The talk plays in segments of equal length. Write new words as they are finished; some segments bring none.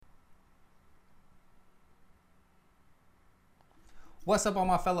What's up, all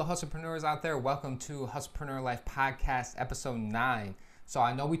my fellow hustlepreneurs out there? Welcome to Hustlepreneur Life Podcast, episode 9. So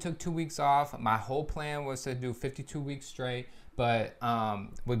I know we took 2 weeks off. My whole plan was to do 52 weeks straight, but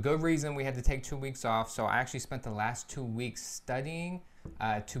with good reason, we had to take 2 weeks off. So I actually spent the last 2 weeks studying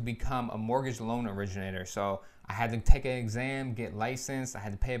to become a mortgage loan originator. So I had to take an exam, get licensed. I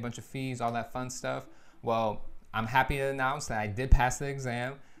had to pay a bunch of fees, all that fun stuff. Well, I'm happy to announce that I did pass the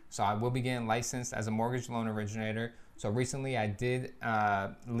exam. So I will be getting licensed as a mortgage loan originator. So recently I did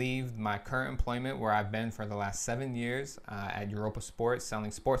leave my current employment where I've been for the last 7 years at Europa Sports,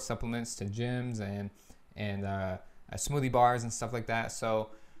 selling sports supplements to gyms and smoothie bars and stuff like that. So,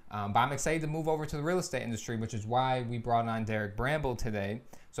 but I'm excited to move over to the real estate industry, which is why we brought on Derek Bramble today.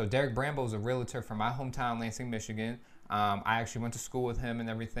 So Derek Bramble is a realtor from my hometown, Lansing, Michigan. I actually went to school with him and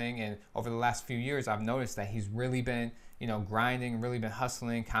everything. And over the last few years, I've noticed that he's really been, grinding, really been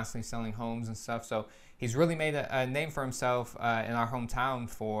hustling, constantly selling homes and stuff. So he's really made a name for himself in our hometown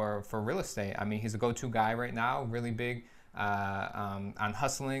for real estate. I mean, he's a go-to guy right now, really big on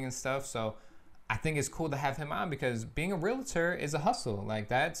hustling and stuff. So I think it's cool to have him on because being a realtor is a hustle. Like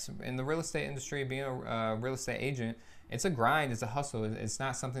that's in the real estate industry, being a real estate agent, it's a grind, it's a hustle. It's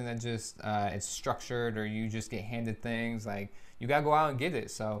not something that just it's structured or you just get handed things. Like you gotta go out and get it.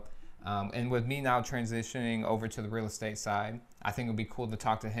 So, and with me now transitioning over to the real estate side, I think it'll be cool to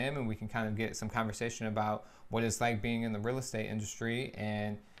talk to him and we can kind of get some conversation about what it's like being in the real estate industry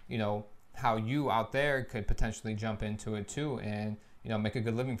and how you out there could potentially jump into it too and make a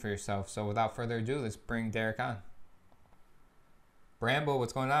good living for yourself. So without further ado, let's bring Derek on. Bramble,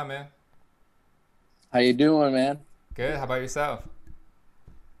 what's going on, man? How you doing, man? Good. How about yourself?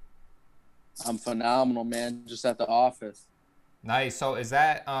 I'm phenomenal, man. Just at the office. Nice. So is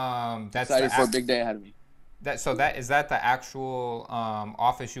that that's Excited for a big day ahead of me. is that the actual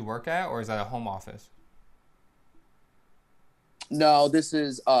office you work at, or is that a home office? No, this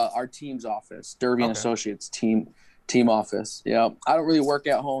is our team's office, Derby and Okay. Associates team office. Yeah, I don't really work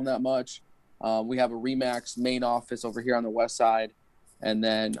at home that much. We have a Remax main office over here on the west side, and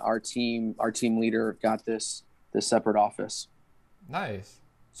then our team leader got this separate office. Nice.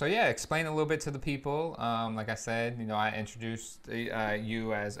 So yeah, explain a little bit to the people. Like I said, I introduced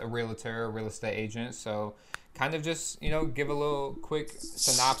you as a realtor, a real estate agent. So kind of just, give a little quick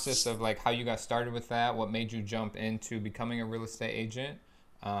synopsis of like how you got started with that, what made you jump into becoming a real estate agent.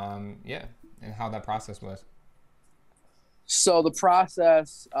 Yeah, and how that process was. So the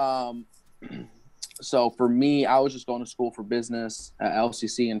process. So for me, I was just going to school for business at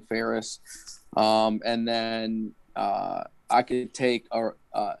LCC in Ferris, and then I could take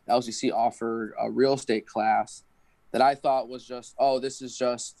LCC offered a real estate class that I thought was just, oh, this is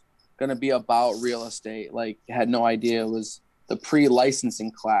just going to be about real estate. Like, had no idea it was the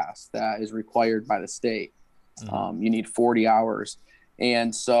pre-licensing class that is required by the state. Mm-hmm. You need 40 hours,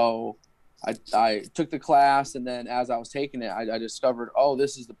 and so I took the class, and then as I was taking it, I discovered, oh,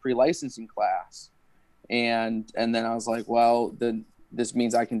 this is the pre-licensing class, and then I was like, well, then this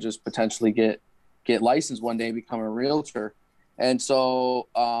means I can just potentially get licensed one day and become a realtor. And so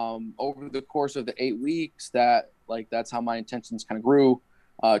over the course of the 8 weeks, that's how my intentions kind of grew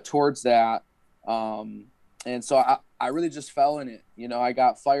towards that. And so I really just fell in it. I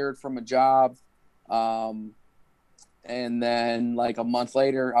got fired from a job. And then like a month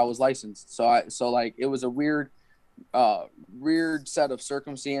later, I was licensed. So like it was a weird set of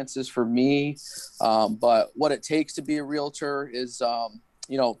circumstances for me. But what it takes to be a realtor is,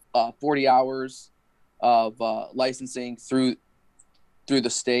 40 hours of licensing through the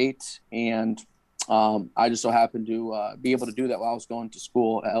state, and I just so happened to be able to do that while I was going to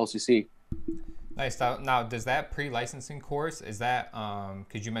school at LCC. Nice. Now, does that pre-licensing course, is that,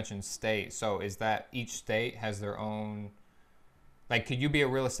 because you mentioned state, so is that each state has their own, like, could you be a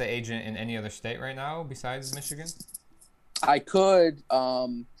real estate agent in any other state right now besides Michigan? I could.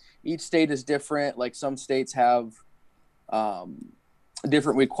 Each state is different. Like some states have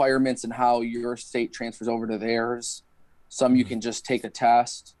different requirements in how your state transfers over to theirs. Some you can just take a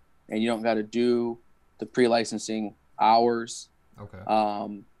test and you don't got to do the pre-licensing hours. Okay.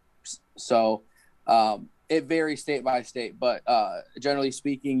 So it varies state by state, but generally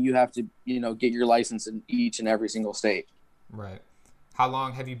speaking, you have to, get your license in each and every single state. Right. How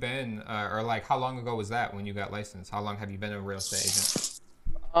long have you been, or like how long ago was that when you got licensed? How long have you been a real estate agent?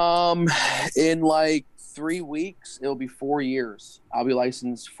 In like 3 weeks, it'll be 4 years. I'll be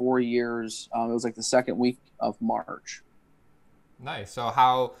licensed 4 years. It was like the second week of March. Nice. So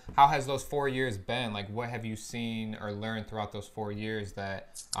how has those 4 years been? Like, what have you seen or learned throughout those 4 years?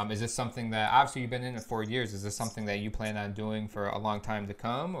 That is this something that obviously you've been in it 4 years? Is this something that you plan on doing for a long time to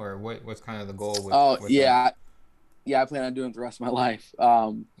come, or what's kind of the goal with Oh with yeah, that? yeah, I plan on doing it the rest of my life.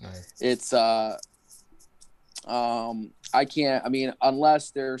 Nice. It's I can't. I mean,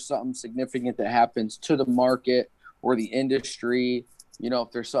 unless there's something significant that happens to the market or the industry,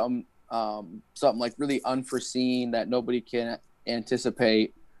 if there's something like really unforeseen that nobody can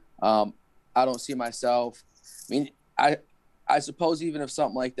anticipate, I don't see myself. I mean, I suppose even if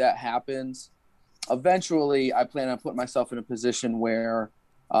something like that happens, eventually I plan on putting myself in a position where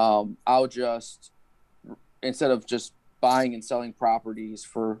I'll just, instead of just buying and selling properties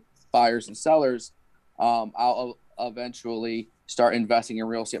for buyers and sellers, I'll eventually start investing in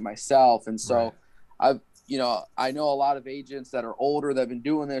real estate myself. And so Right. I know a lot of agents that are older that have been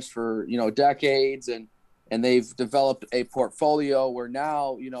doing this for, decades, and they've developed a portfolio where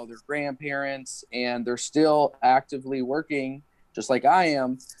now, they're grandparents and they're still actively working just like I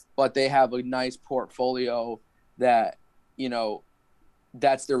am, but they have a nice portfolio that,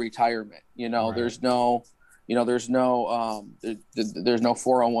 that's their retirement. Right. There's no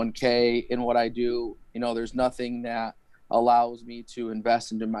 401k in what I do. There's nothing that allows me to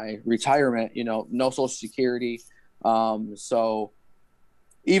invest into my retirement, no social security. So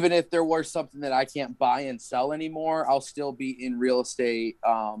even if there was something that I can't buy and sell anymore, I'll still be in real estate,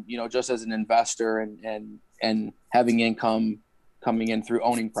 just as an investor and having income coming in through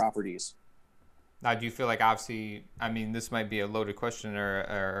owning properties. Now, do you feel like, obviously, I mean, this might be a loaded question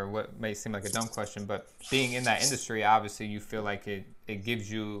or what may seem like a dumb question, but being in that industry, obviously, you feel like it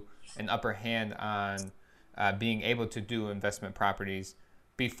gives you an upper hand on being able to do investment properties.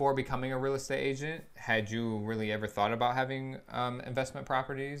 Before becoming a real estate agent, had you really ever thought about having investment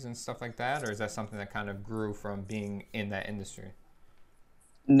properties and stuff like that? Or is that something that kind of grew from being in that industry?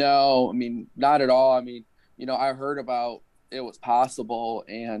 No, I mean, not at all. I mean, I heard about it was possible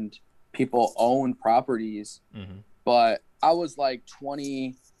and people own properties, Mm-hmm. but I was like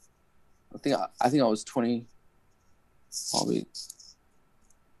 20. I think I was 20, probably.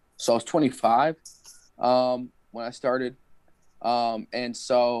 So I was 25 when I started. And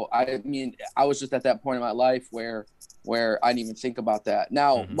so I mean, I was just at that point in my life where I didn't even think about that.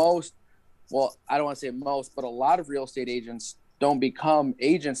 Now, Mm-hmm. well, I don't want to say most, but a lot of real estate agents don't become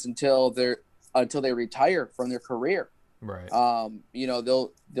agents until they retire from their career. Right.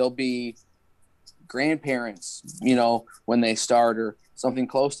 They'll be grandparents, when they start, or something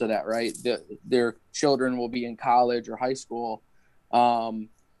close to that, right? Their children will be in college or high school.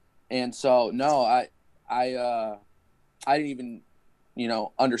 And so, no, I didn't even,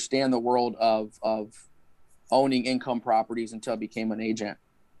 understand the world of owning income properties until I became an agent.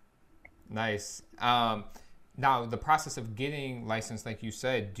 Nice. Now, the process of getting licensed, like you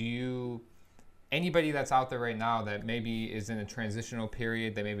said, anybody that's out there right now that maybe is in a transitional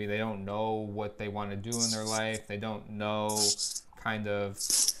period, that maybe they don't know what they want to do in their life, they don't know kind of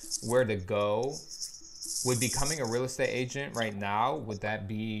where to go, would becoming a real estate agent right now, would that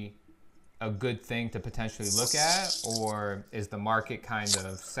be a good thing to potentially look at? Or is the market kind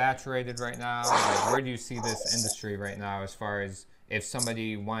of saturated right now? Like, where do you see this industry right now, as far as if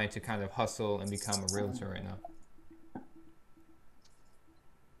somebody wanted to kind of hustle and become a realtor right now?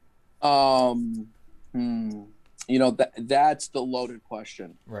 Um, hmm, that's the loaded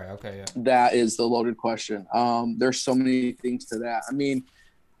question. Right. Okay. Yeah. That is the loaded question. There's so many things to that. I mean,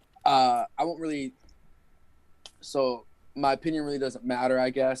 I won't really. So my opinion really doesn't matter,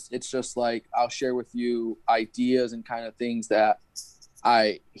 I guess. It's just like I'll share with you ideas and kind of things that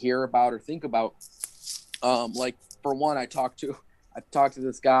I hear about or think about. Like, for one, I talked to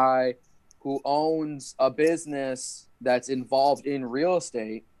this guy who owns a business that's involved in real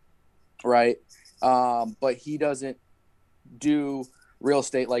estate, right? But he doesn't do real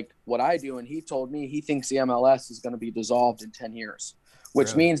estate like what I do. And he told me he thinks the MLS is going to be dissolved in 10 years, which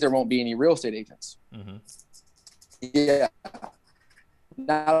Really? means there won't be any real estate agents. Mm-hmm. Yeah.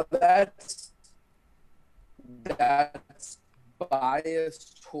 Now that's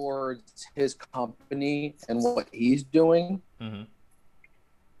biased towards his company and what he's doing. Mm-hmm.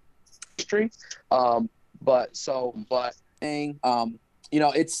 Um, but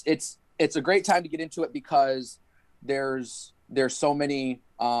it's a great time to get into it because there's so many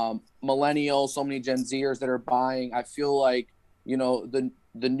millennials, so many Gen Zers that are buying. I feel like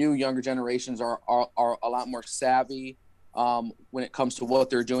the new younger generations are a lot more savvy when it comes to what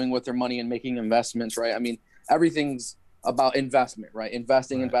they're doing with their money and making investments, right? I mean, everything's about investment, right?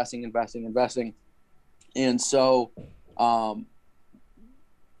 Investing, Right. investing, investing, investing. And so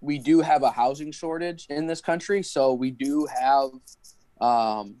we do have a housing shortage in this country. So we do have,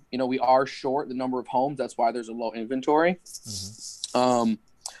 we are short the number of homes. That's why there's a low inventory. Mm-hmm.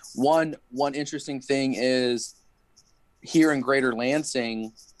 One interesting thing is here in Greater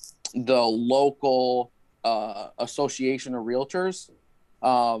Lansing, the local association of realtors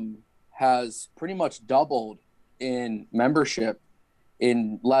has pretty much doubled in membership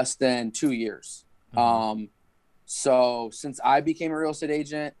in less than 2 years. So since I became a real estate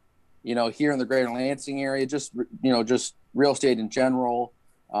agent, here in the greater Lansing area, just real estate in general,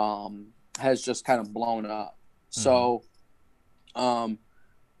 has just kind of blown up. So,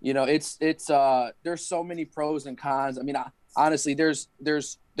 it's there's so many pros and cons. I mean, honestly, there's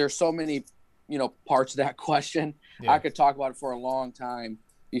so many, parts of that question. I could talk about it for a long time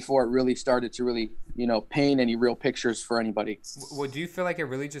before it really started to really, paint any real pictures for anybody. Well, do you feel like it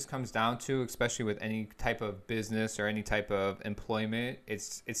really just comes down to, especially with any type of business or any type of employment,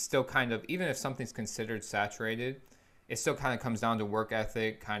 it's still kind of, even if something's considered saturated, it still kind of comes down to work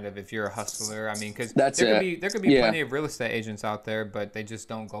ethic, kind of, if you're a hustler. I mean, because there could be plenty of real estate agents out there, but they just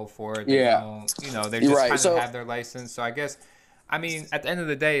don't go for it. They don't, they just kind of have their license. So I guess, I mean, at the end of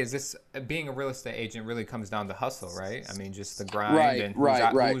the day, is this being a real estate agent really comes down to hustle, right? I mean, just the grind and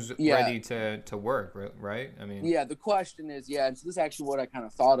who's ready to work, right? I mean, the question is, and so this is actually what I kind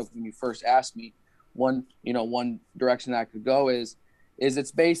of thought of when you first asked me. One direction that I could go is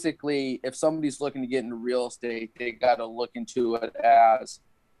it's basically, if somebody's looking to get into real estate, they got to look into it as,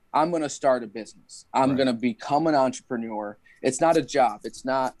 I'm going to start a business. I'm going to become an entrepreneur. It's not a job. It's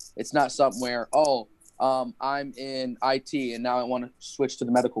not something where, I'm in IT and now I want to switch to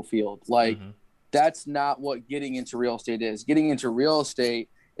the medical field. Like, that's not what getting into real estate is. Getting into real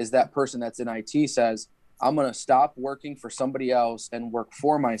estate is that person that's in IT says, I'm going to stop working for somebody else and work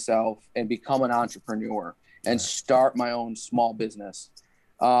for myself and become an entrepreneur and start my own small business.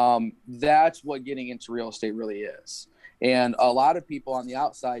 That's what getting into real estate really is. And a lot of people on the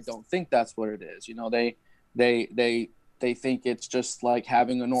outside don't think that's what it is. They think it's just like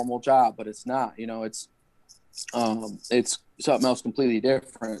having a normal job, but it's not. It's something else completely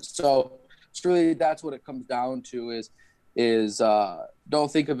different. So it's really, that's what it comes down to is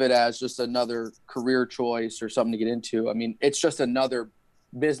don't think of it as just another career choice or something to get into. I mean, it's just another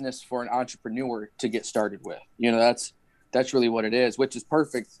business for an entrepreneur to get started with. That's really what it is, which is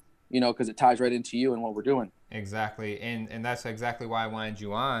perfect, because it ties right into you and what we're doing. Exactly. And that's exactly why I wanted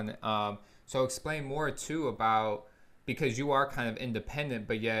you on. So explain more too about, because you are kind of independent,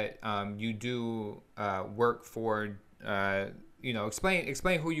 but yet you do work for,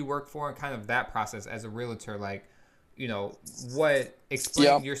 explain who you work for and kind of that process as a realtor. Like,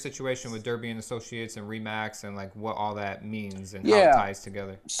 explain your situation with Derby and Associates and Remax and like what all that means and how it ties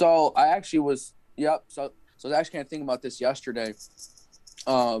together. So I actually was, So I was actually kind of thinking about this yesterday.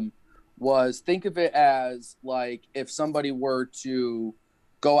 Was think of it as like if somebody were to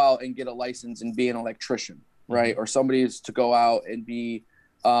go out and get a license and be an electrician, right? Or somebody is to go out and be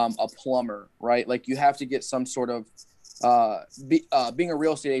a plumber, right? Like you have to get some sort of being a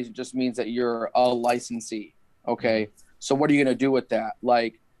real estate agent just means that you're a licensee. Okay. So what are you going to do with that?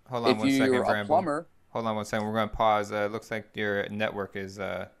 Like, hold on if you're a plumber, hold on one second. We're going to pause. It looks like your network is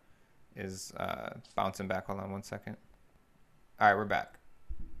bouncing back. Hold on one second. All right, we're back.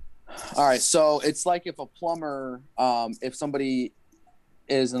 All right. So it's like if a plumber, if somebody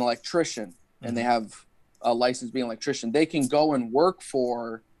is an electrician and they have a license being an electrician, they can go and work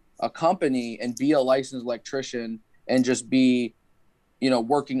for a company and be a licensed electrician and just be,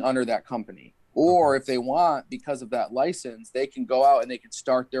 working under that company. Or if they want, because of that license, they can go out and they can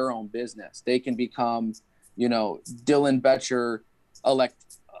start their own business. They can become, Dylan Betcher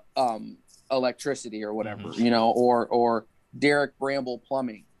electricity or whatever, or Derek Bramble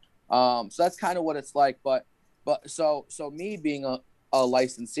plumbing. So that's kind of what it's like. But so me being a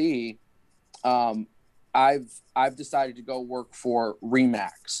licensee, I've decided to go work for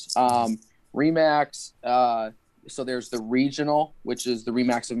Remax. Remax. So there's the regional, which is the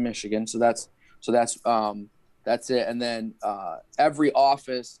Remax of Michigan. So that's it. And then every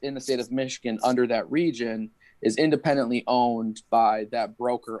office in the state of Michigan under that region is independently owned by that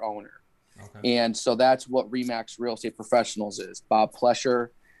broker owner. Okay. And so that's what Remax Real Estate Professionals is. Bob Plesher,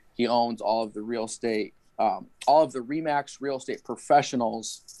 he owns all of the real estate, all of the Remax Real Estate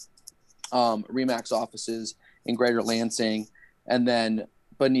Professionals, Remax offices in Greater Lansing. And then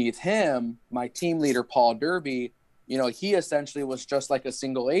beneath him, my team leader, Paul Derby, he essentially was just like a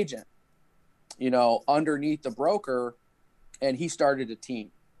single agent, underneath the broker, and he started a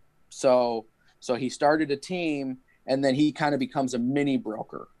team. So he started a team, and then he kind of becomes a mini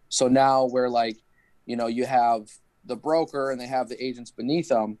broker. So now we're like, you have the broker and they have the agents beneath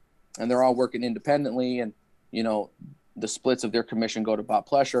them, and they're all working independently, and, the splits of their commission go to Bob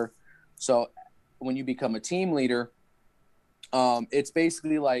Plesher. So when you become a team leader, it's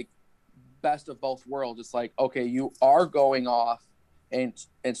basically like best of both worlds. It's like, okay, you are going off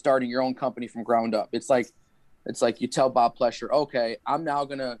and starting your own company from ground up. It's like you tell Bob Plesher, okay, I'm now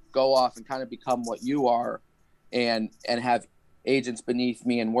going to go off and kind of become what you are and have agents beneath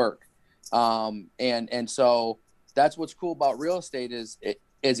me and work. And so that's what's cool about real estate is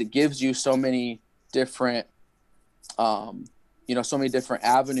it gives you so many different, so many different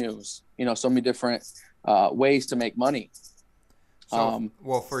avenues, so many different ways to make money. So,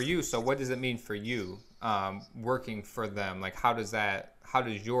 well, for you, so what does it mean for you working for them? Like, how does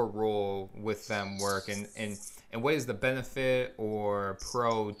your role with them work? And what is the benefit or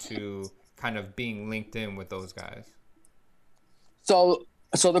pro to kind of being linked in with those guys? So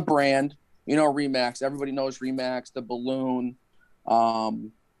the brand, Remax, everybody knows Remax, the balloon. I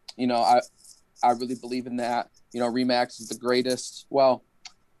really believe in that. Remax is the greatest,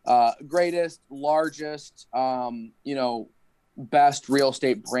 largest, best real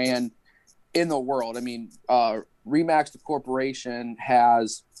estate brand in the world. I mean, Remax, the corporation,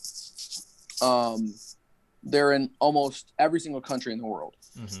 has, they're in almost every single country in the world.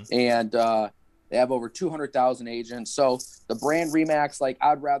 Mm-hmm. And they have over 200,000 agents. So the brand Remax, like,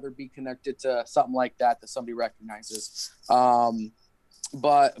 I'd rather be connected to something like that somebody recognizes.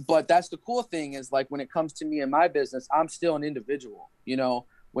 But that's the cool thing is, like, when it comes to me and my business, I'm still an individual.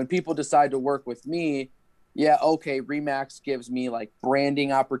 When people decide to work with me, yeah, okay, Remax gives me like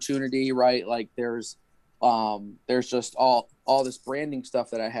branding opportunity, right? Like there's just all this branding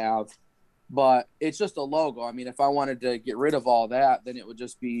stuff that I have, but it's just a logo. I mean, if I wanted to get rid of all that, then it would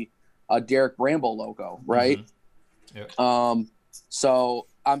just be a Derek Bramble logo, right? Mm-hmm. Yep. So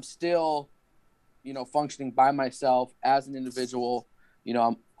I'm still, functioning by myself as an individual.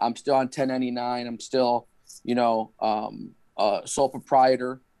 I'm still on 1099. I'm still, a sole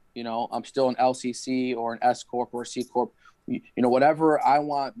proprietor. I'm still an LCC or an S Corp or a C Corp, whatever I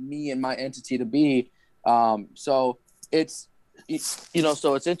want me and my entity to be. So it's,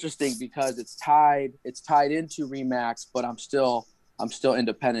 so it's interesting because it's tied into Remax, but I'm still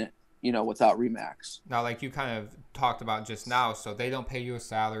independent, without Remax. Now, like you kind of talked about just now, so they don't pay you a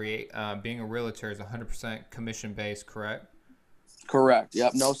salary. Being a realtor is 100% commission based, correct? Correct.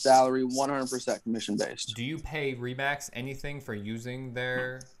 Yep. No salary, 100% commission based. Do you pay Remax anything for using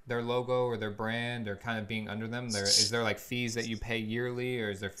their logo or their brand or kind of being under them? Is there like fees that you pay yearly, or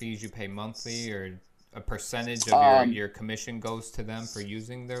is there fees you pay monthly, or a percentage of your commission goes to them for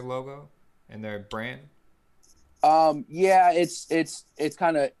using their logo and their brand? Yeah, it's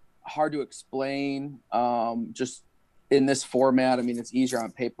kind of hard to explain just in this format. I mean, it's easier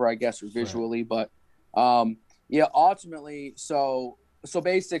on paper, I guess, or visually, right. But yeah, ultimately, so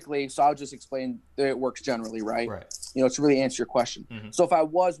basically, I'll just explain that it works generally, right? Right. To really answer your question. Mm-hmm. So if I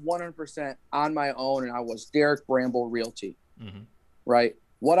was 100% on my own and I was Derek Bramble Realty, mm-hmm. right?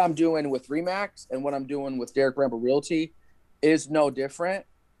 What I'm doing with Remax and what I'm doing with Derek Bramble Realty is no different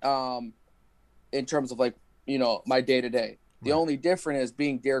in terms of like, my day to day. The only difference is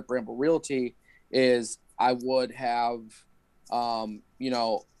being Derek Bramble Realty is I would have,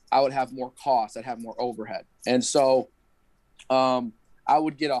 I would have more costs. I'd have more overhead. And so I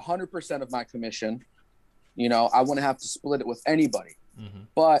would get 100% of my commission. I wouldn't have to split it with anybody. Mm-hmm.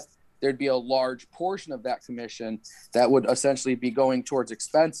 But there'd be a large portion of that commission that would essentially be going towards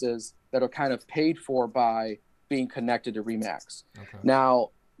expenses that are kind of paid for by being connected to Remax. Okay. Now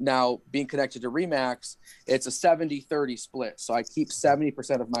being connected to Remax, it's a 70-30 split. So I keep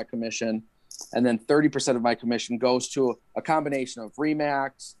 70% of my commission, and then 30% of my commission goes to a combination of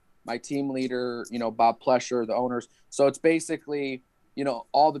Remax, my team leader, Bob Plesher, the owners. So it's basically,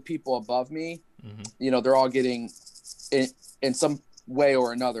 all the people above me, mm-hmm. They're all getting in some way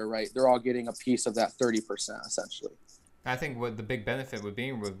or another, right? They're all getting a piece of that 30% essentially. I think what the big benefit with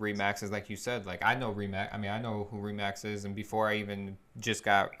being with Remax is, like you said, like I know Remax. I mean, I know who Remax is, and before I even just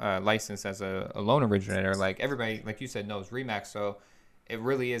got licensed as a loan originator, like everybody, like you said, knows Remax. So it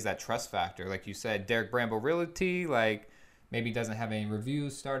really is that trust factor. Like you said, Derek Bramble Realty, like maybe doesn't have any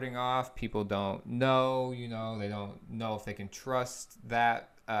reviews starting off. People don't know, they don't know if they can trust that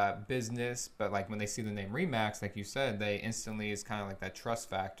business. But like when they see the name Remax, like you said, they instantly is kind of like that trust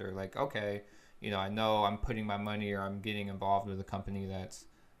factor. Like, okay, I know I'm putting my money or I'm getting involved with a company that's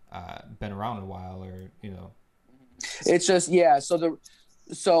been around a while, or, It's just, yeah. So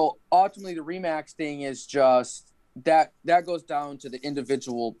ultimately the Remax thing is just that goes down to the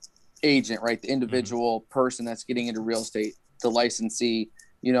individual agent, right? The individual mm-hmm. person that's getting into real estate, the licensee,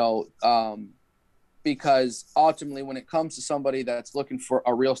 because ultimately when it comes to somebody that's looking for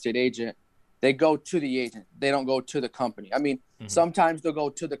a real estate agent, they go to the agent. They don't go to the company. I mean, mm-hmm. sometimes they'll go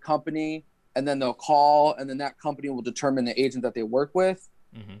to the company and then they'll call, and then that company will determine the agent that they work with,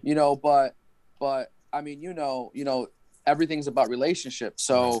 mm-hmm. But I mean, everything's about relationships.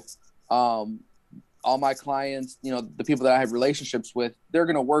 So, all my clients, the people that I have relationships with, they're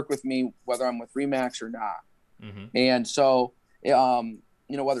going to work with me whether I'm with RE/MAX or not. And so,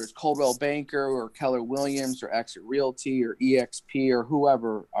 whether it's Coldwell Banker or Keller Williams or Exit Realty or EXP or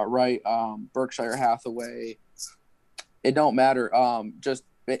whoever, right? Berkshire Hathaway, it don't matter. Just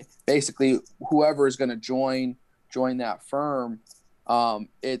basically whoever is going to join that firm,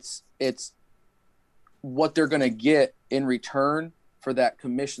 it's what they're going to get in return for that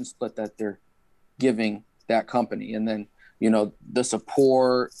commission split that they're giving that company. And then, the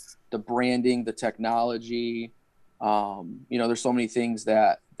support, the branding, the technology, there's so many things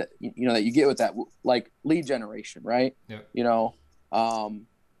that you get with that, like lead generation, right?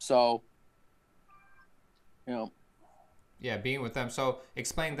 Yeah, being with them. So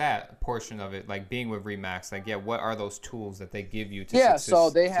explain that portion of it, like being with RE/MAX. Like, what are those tools that they give you to so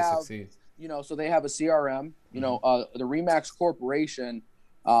they have, succeed? So they have a CRM, the RE/MAX Corporation,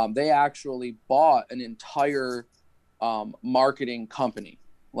 they actually bought an entire marketing company,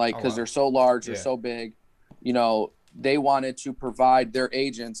 because they're so large, they're so big, they wanted to provide their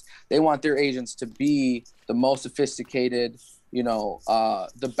agents. They want their agents to be the most sophisticated,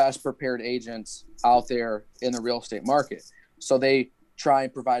 the best prepared agents out there in the real estate market. So they try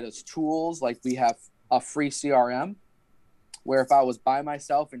and provide us tools. Like we have a free CRM where if I was by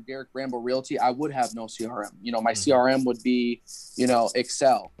myself in Derek Bramble Realty, I would have no CRM. My CRM would be,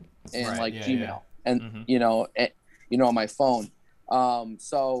 Excel and Gmail and, on my phone.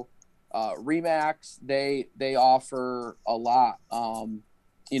 RE/MAX, they offer a lot,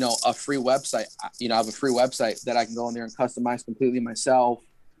 a free website. I have a free website that I can go in there and customize completely myself,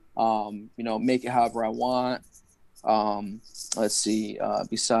 make it however I want. Let's see,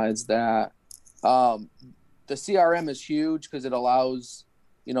 besides that, the CRM is huge because it allows,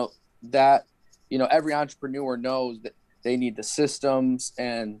 every entrepreneur knows that they need the systems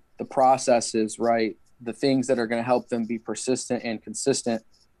and the processes, right? The things that are going to help them be persistent and consistent.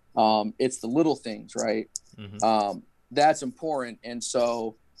 It's the little things, right? That's important. And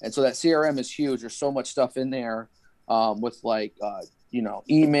so that CRM is huge. There's so much stuff in there, with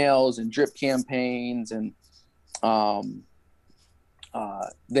emails and drip campaigns, and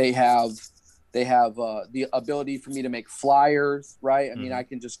they have the ability for me to make flyers, right? I mean, I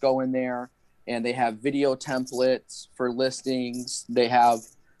can just go in there and they have video templates for listings. They have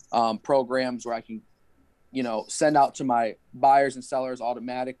programs where I can, send out to my buyers and sellers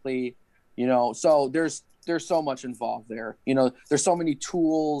automatically, so there's so much involved there. There's so many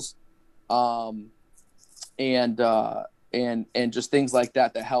tools, and just things like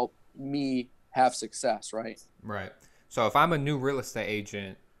that help me have success. Right. Right. So if I'm a new real estate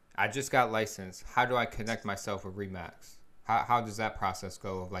agent, I just got licensed, how do I connect myself with RE/MAX? How does that process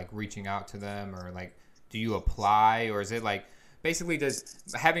go of like reaching out to them, or like, do you apply, or is it like, basically, does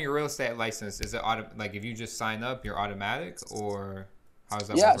having a real estate license, is it like if you just sign up, you're automatic, or how does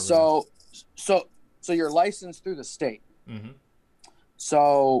that work? Yeah, so you're licensed through the state.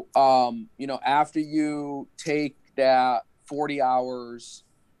 So, after you take that 40 hours,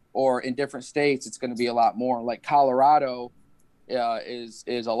 or in different states, it's going to be a lot more. Like Colorado is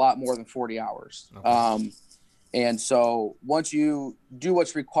a lot more than 40 hours. Okay. And so once you do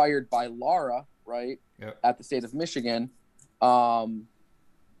what's required by Laura, right, at the state of Michigan,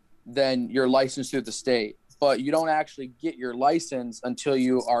 then you're licensed through the state, but you don't actually get your license until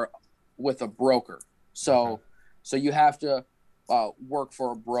you are with a broker. So you have to work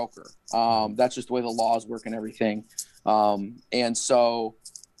for a broker. That's just the way the laws work and everything. And so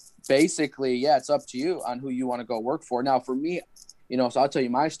basically, it's up to you on who you want to go work for. Now, for me, so I'll tell you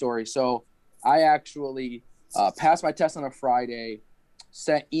my story. So I actually passed my test on a Friday,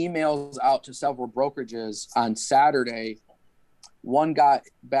 sent emails out to several brokerages on Saturday. One got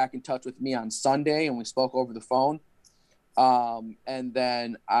back in touch with me on Sunday, and we spoke over the phone. And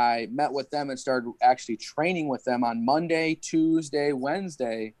then I met with them and started actually training with them on Monday, Tuesday,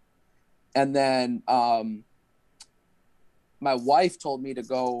 Wednesday. And then my wife told me to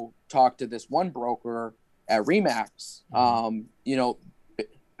go talk to this one broker at RE/MAX.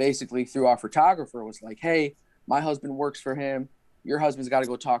 Basically through our photographer, was like, hey, my husband works for him. Your husband's got to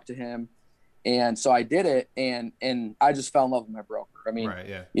go talk to him. And so I did it, and I just fell in love with my broker. I mean,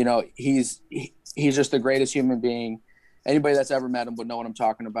 he's just the greatest human being. Anybody that's ever met him would know what I'm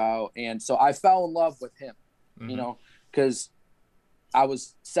talking about. And so I fell in love with him, because I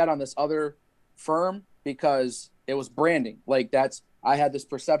was set on this other firm because it was branding. Like I had this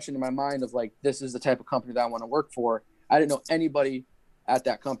perception in my mind of like, this is the type of company that I want to work for. I didn't know anybody at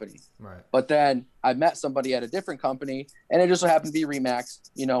that company. Right. But then I met somebody at a different company, and it just so happened to be RE/MAX,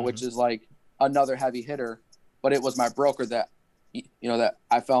 which is like another heavy hitter. but it was my broker that, that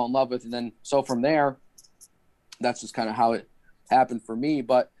I fell in love with. And then, so from there, that's just kind of how it happened for me.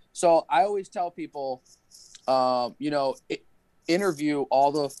 But so I always tell people, interview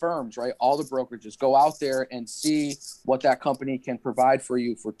all the firms, right? All the brokerages, go out there and see what that company can provide for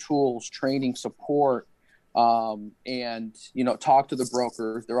you for tools, training, support, and, talk to the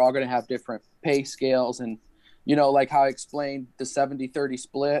broker. They're all going to have different pay scales. And, like how I explained the 70-30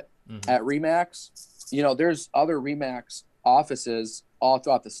 split at Remax, there's other Remax offices all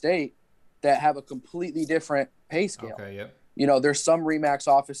throughout the state that have a completely different pay scale. Okay, yep. There's some Remax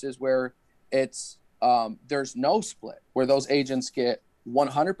offices where it's, there's no split, where those agents get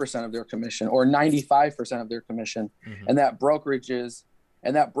 100% of their commission or 95% of their commission. And that brokerage is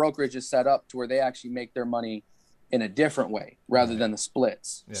set up to where they actually make their money in a different way rather than the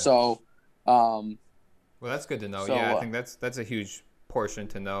splits. Yeah. So, well, that's good to know. So, I think that's a huge portion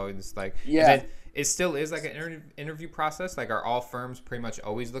to know. It's like, it still is like an interview process. Like, are all firms pretty much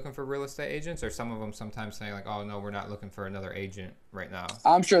always looking for real estate agents, or some of them sometimes saying like, oh no, we're not looking for another agent right now?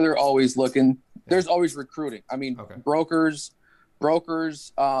 I'm sure they're always looking. There's always recruiting. I mean, brokers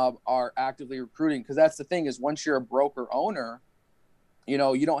are actively recruiting, because that's the thing, is once you're a broker owner, you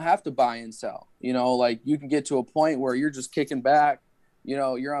don't have to buy and sell. Like, you can get to a point where you're just kicking back,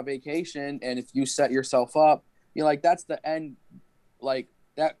 you're on vacation, and if you set yourself up, like, that's the end. Like,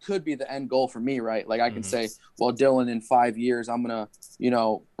 that could be the end goal for me, right? Like, I can say, well, Dylan, in 5 years, I'm going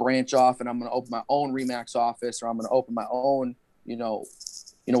to, branch off and I'm going to open my own Remax office, or I'm going to open my own,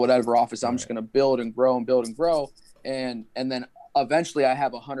 whatever office. I'm just going to build and grow and build and grow. And then eventually I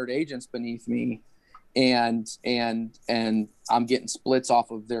have 100 agents beneath me, and I'm getting splits off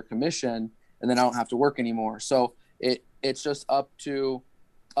of their commission, and then I don't have to work anymore. So it's just up to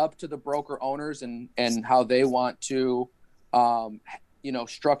the broker owners and how they want to,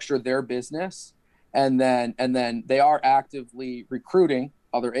 structure their business. And then they are actively recruiting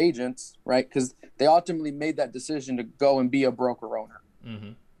other agents, right? Because they ultimately made that decision to go and be a broker owner.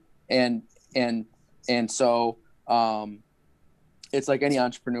 And so it's like any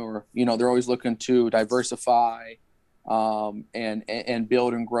entrepreneur, they're always looking to diversify, and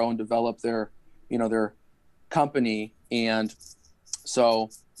build and grow and develop their company. And so,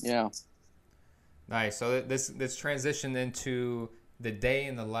 yeah. Nice. So this transition into the day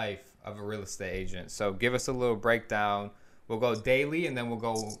in the life of a real estate agent. So give us a little breakdown. We'll go daily, and then we'll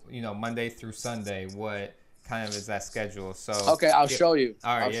go, Monday through Sunday. What kind of is that schedule? So okay, I'll show you.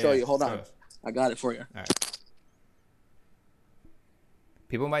 All right, I'll show you. Hold on. I got it for you. All right.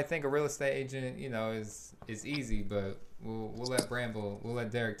 People might think a real estate agent, is easy, but we'll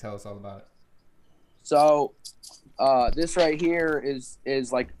let Derek tell us all about it. So this right here is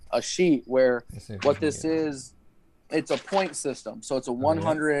like a sheet where what this is, it's a point system. So it's a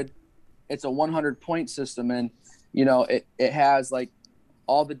 100, it's a 100 point system. And, it has like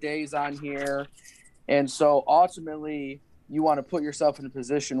all the days on here. And so ultimately you want to put yourself in a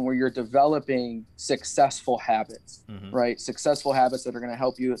position where you're developing successful habits, right? Successful habits that are going to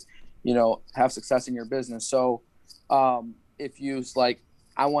help you, have success in your business. So if you like,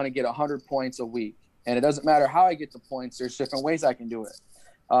 I want to get 100 points a week, and it doesn't matter how I get the points. There's different ways I can do it.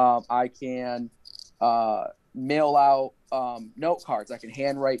 I can mail out note cards. I can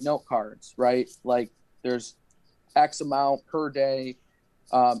handwrite note cards, right? Like, there's X amount per day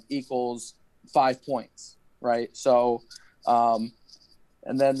equals 5 points, right? So,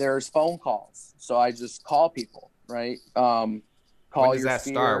 and then there's phone calls. So I just call people, right? When does that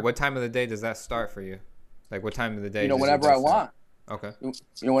start? What time of the day does that start for you? Like, what time of the day? Whenever I want. Okay.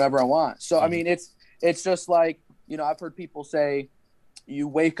 Whenever I want. So, I mean, it's just like, I've heard people say you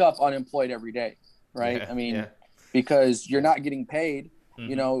wake up unemployed every day, right? Yeah, I mean, because you're not getting paid,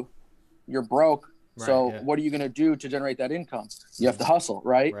 you're broke. Right, so what are you going to do to generate that income? You have to hustle,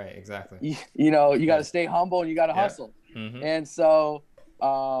 right? Right, exactly. You got to stay humble, and you got to hustle. And so,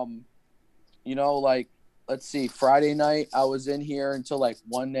 like, let's see, Friday night, I was in here until like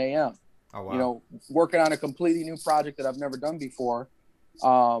 1 a.m. Oh, wow. Working on a completely new project that I've never done before.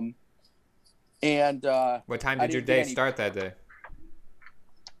 And what time did your day start that day?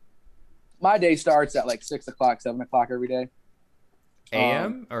 My day starts at like 6 o'clock, 7 o'clock every day.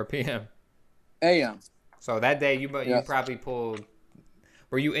 AM or PM? AM. So that day you probably pulled.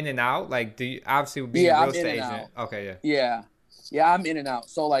 Were you in and out? Like, do you obviously be a real estate agent? Okay, yeah. Yeah, I'm in and out.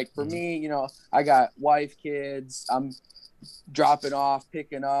 So like for me, I got wife, kids. I'm dropping off,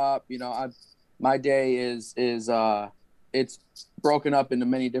 picking up. My day is it's broken up into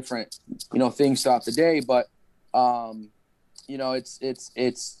many different things throughout the day. But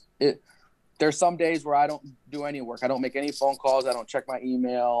there's some days where I don't do any work. I don't make any phone calls. I don't check my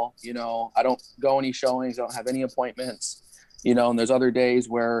email. I don't go any showings. I don't have any appointments. And there's other days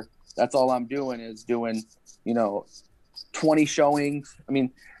where that's all I'm doing is doing, 20 showings. I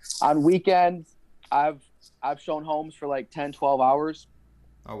mean, on weekends, I've shown homes for like 10, 12 hours.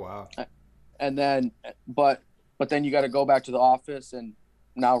 Oh, wow. And then, but then you got to go back to the office and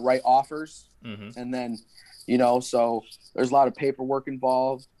now write offers. Mm-hmm. And then, so there's a lot of paperwork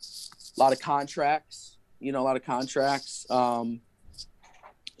involved, a lot of contracts, I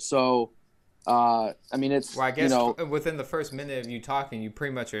mean, it's, well, I guess within the first minute of you talking, you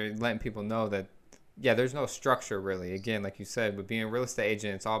pretty much are letting people know that, yeah, there's no structure really. Again, like you said, with being a real estate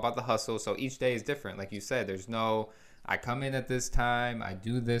agent, it's all about the hustle. So each day is different. Like you said, there's no, I come in at this time, I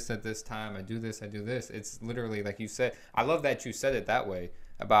do this at this time, I do this, I do this. It's literally like you said. I love that you said it that way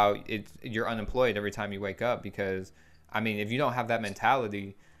about it. You're unemployed every time you wake up, because I mean, if you don't have that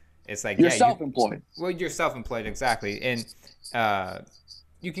mentality, it's like, you're self-employed. You're self-employed, exactly. And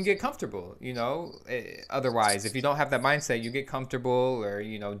you can get comfortable, otherwise, if you don't have that mindset, you get comfortable, or,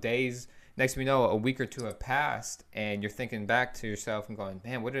 days, next thing you know, a week or two have passed and you're thinking back to yourself and going,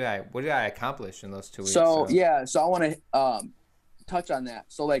 man, what did I accomplish in those 2 weeks? So I want to touch on that.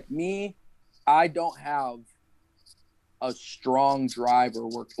 So like me, I don't have a strong drive or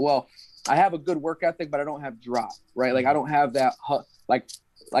work. Well, I have a good work ethic, but I don't have drive, right? Like I don't have that,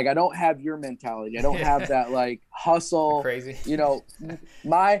 like I don't have your mentality. I don't have that like hustle. Crazy.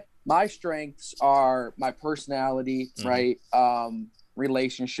 My strengths are my personality, right?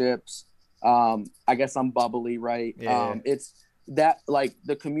 Relationships. I guess I'm bubbly, right? Yeah. It's that, like,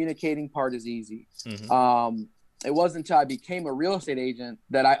 the communicating part is easy. Mm-hmm. It wasn't until I became a real estate agent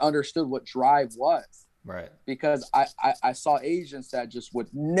that I understood what drive was. Right. Because I saw agents that just would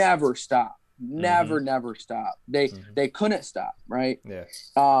never stop. Never stop. They couldn't stop, right? Yeah.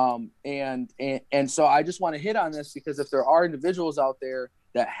 And so I just want to hit on this, because if there are individuals out there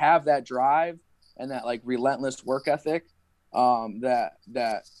that have that drive and that like relentless work ethic, that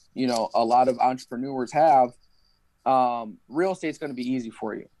a lot of entrepreneurs have, real estate's going to be easy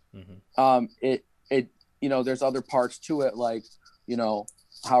for you. Mm-hmm. There's other parts to it, like,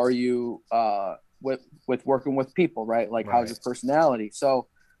 how are you with working with people, right? Like, how's your personality? So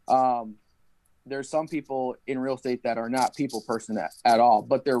there's some people in real estate that are not people person at all,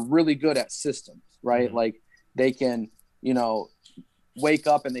 but they're really good at systems, right? Mm-hmm. Like they can, wake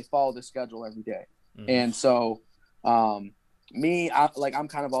up and they follow the schedule every day. Mm-hmm. And so I'm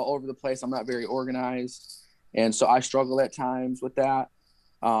kind of all over the place. I'm not very organized. And so I struggle at times with that.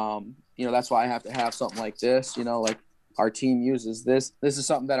 That's why I have to have something like this, like our team uses this. This is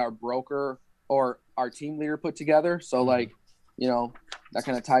something that our broker or our team leader put together. So like, that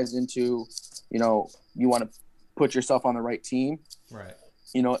kind of ties into, you want to put yourself on the right team, right?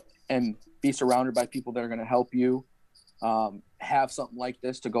 And be surrounded by people that are going to help you, have something like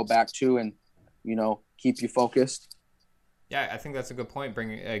this to go back to and, keep you focused. Yeah, I think that's a good point.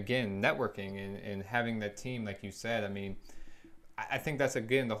 Bringing, again, networking and having that team, like you said. I mean, I think that's,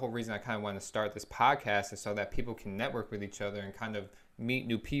 again, the whole reason I kind of want to start this podcast is so that people can network with each other and kind of meet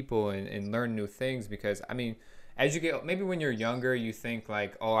new people and learn new things. Because, I mean, as you get, maybe when you're younger, you think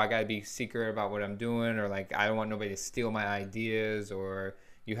like, oh, I got to be secret about what I'm doing, or like, I don't want nobody to steal my ideas, or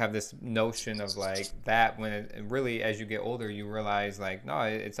you have this notion of like that, when it really, as you get older, you realize like, no,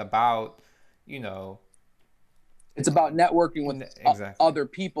 it's about, it's about networking with other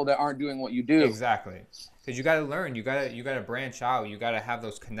people that aren't doing what you do. Exactly. Because you got to learn, you got to branch out, you got to have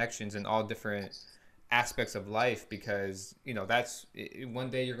those connections in all different aspects of life, because that's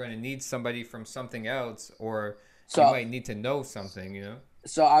one day you're going to need somebody from something else, or you might need to know something.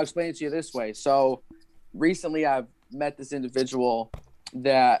 So I'll explain it to you this way. So recently I've met this individual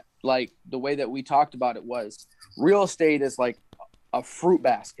that, like, the way that we talked about it was, real estate is like a fruit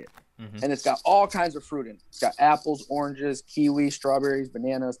basket. Mm-hmm. And it's got all kinds of fruit in it. It's got apples, oranges, kiwi, strawberries,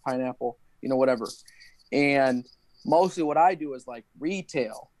 bananas, pineapple, whatever. And mostly what I do is like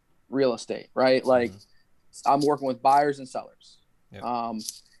retail real estate, right? Like, I'm working with buyers and sellers. Yep.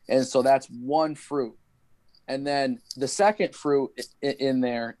 And so that's one fruit. And then the second fruit in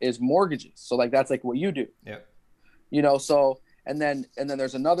there is mortgages. So like, that's like what you do. Yep. So, and then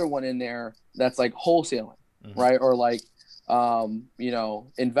there's another one in there that's like wholesaling, right? Or like,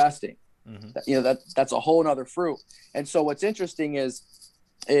 investing. That's a whole nother fruit. And so what's interesting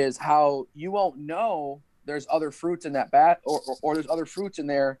is how you won't know there's other fruits in that bat, or there's other fruits in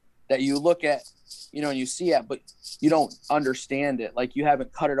there that you look at, and you see it, but you don't understand it. Like, you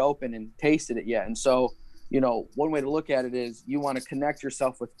haven't cut it open and tasted it yet. And so, one way to look at it is, you want to connect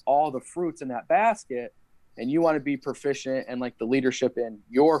yourself with all the fruits in that basket, and you want to be proficient and like the leadership in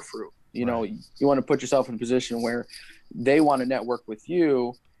your fruit. You know, Right. you want to put yourself in a position where they want to network with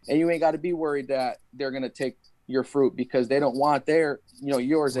you, and you ain't got to be worried that they're going to take your fruit because they don't want yours.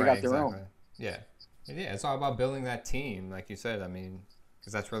 They Right, got their own. exactly. Yeah. Yeah, it's all about building that team, like you said. I mean,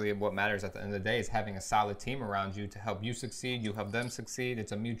 because that's really what matters at the end of the day is having a solid team around you to help you succeed, you help them succeed.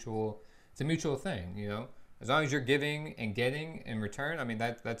 It's a mutual thing, you know. As long as you're giving and getting in return, I mean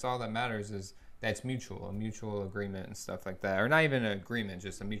that's all that matters is that's mutual, a mutual agreement and stuff like that. Or not even an agreement,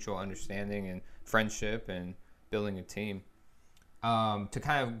 just a mutual understanding and friendship and building a team. To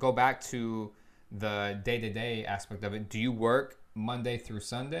kind of go back to the day-to-day aspect of it, do you work Monday through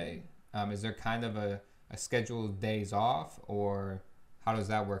Sunday? Is there kind of a scheduled days off, or how does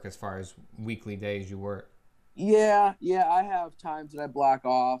that work as far as weekly days you work? Yeah, I have times that I block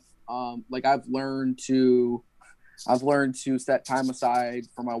off. Like I've learned to set time aside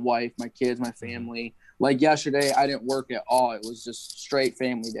for my wife, my kids, my Mm-hmm. family. Like yesterday, I didn't work at all. It was just straight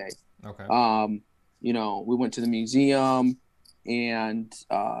family day. Okay. Um, we went to the museum, and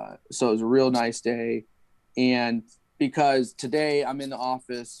so it was a real nice day. And because today I'm in the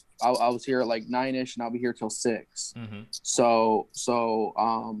office, I was here at like 9ish, and I'll be here till 6. Mm-hmm.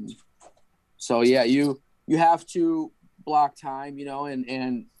 So yeah, you have to block time,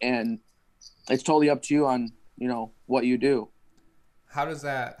 and it's totally up to you on what you do. How does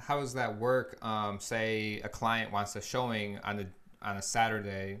that work? Say a client wants a showing on a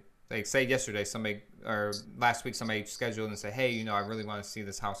Saturday. Like say yesterday somebody or last week somebody scheduled and say, hey, I really want to see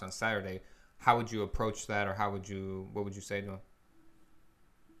this house on Saturday. How would you approach that, or what would you say to them?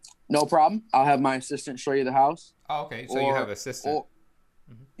 No problem. I'll have my assistant show you the house. Oh, okay. So you have or assistant. or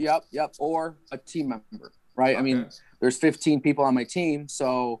yep, or a team member, right? I Okay. mean, there's 15 people on my team,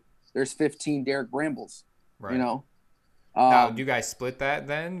 so there's 15 Derek Brambles, you Right. know. Now, do Um, you guys split that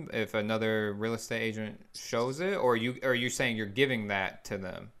then? If another real estate agent shows it, or are you saying you're giving that to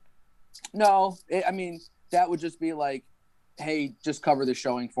them? no, I mean that would just be like, hey, just cover the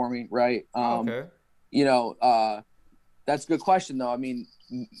showing for me, right? Oh, okay. You know, that's a good question though. I mean,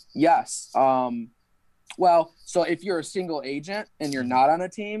 yes. Well, so if you're a single agent and you're Mm-hmm. not on a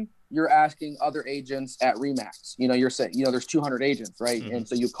team, you're asking other agents at Remax. You're saying, there's 200 agents, right? Mm-hmm. And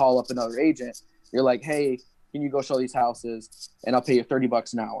so you call up another agent. You're like, hey, can you go show these houses? And I'll pay you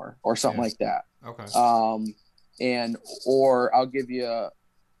 $30 an hour or something Yeah. like that. Okay. And or I'll give you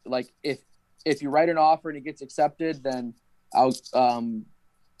like if you write an offer and it gets accepted, then I'll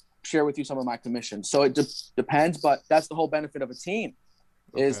share with you some of my commission. So it depends, but that's the whole benefit of a team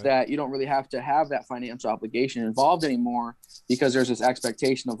is Okay. that you don't really have to have that financial obligation involved anymore because there's this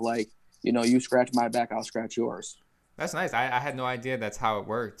expectation of like, you scratch my back, I'll scratch yours. That's nice. I had no idea that's how it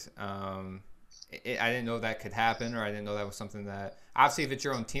worked. I didn't know that could happen, or I didn't know that was something that obviously if it's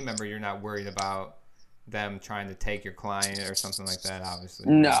your own team member, you're not worried about them trying to take your client or something like that. Obviously,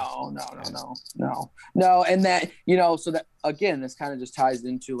 No, no, no, Yeah. no, no, no. And that, so that again, this kind of just ties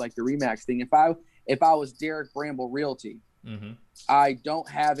into like the Remax thing. If I was Derek Bramble Realty, Mm-hmm. I don't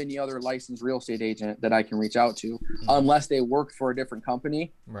have any other licensed real estate agent that I can reach out to Mm-hmm. unless they work for a different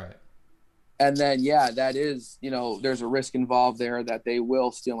company. Right. And then, yeah, that is, there's a risk involved there that they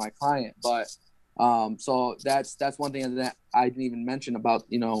will steal my client. But so that's one thing that I didn't even mention about,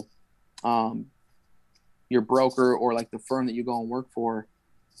 um, your broker or like the firm that you go and work for.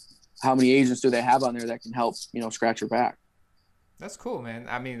 How many agents do they have on there that can help, scratch your back? That's cool, man.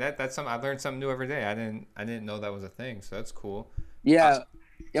 I mean, that's something I learned something new every day. I didn't know that was a thing, so that's cool. Uh, Yeah.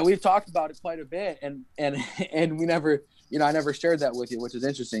 Yeah. We've talked about it quite a bit and we never, I never shared that with you, which is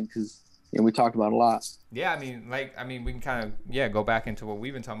interesting because, we talked about it a lot. Yeah, I mean, we can kind of go back into what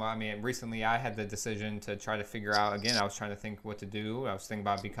we've been talking about. I mean, recently I had the decision to try to figure out again. I was trying to think what to do. I was thinking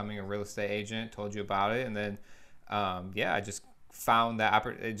about becoming a real estate agent. Told you about it, and then I just found that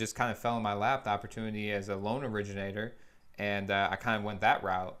it just kind of fell in my lap the opportunity as a loan originator, and I kind of went that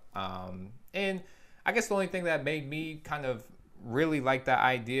route. And I guess the only thing that made me kind of really like that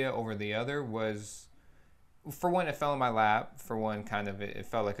idea over the other was for one, it fell in my lap. For one, kind of, it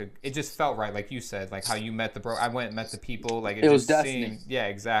felt like it just felt right, like you said, like how you met the bro. I went and met the people, like it It was just destiny. seemed, yeah,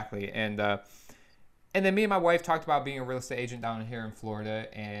 exactly. And then me and my wife talked about being a real estate agent down here in Florida.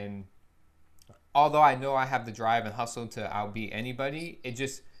 And although I know I have the drive and hustle to outbeat anybody, it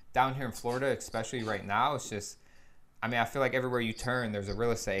just down here in Florida, especially right now, it's just. I mean, I feel like everywhere you turn, there's a real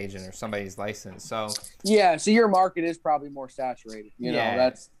estate agent or somebody's licensed. So Yeah. So your market is probably more saturated, yeah,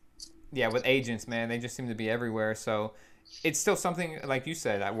 that's, yeah, with agents, man, they just seem to be everywhere. So it's still something like you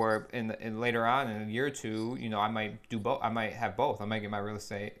said, where in later on in a year or two, I might do both. I might have both. I might get my real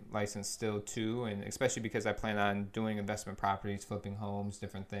estate license still too, and especially because I plan on doing investment properties, flipping homes,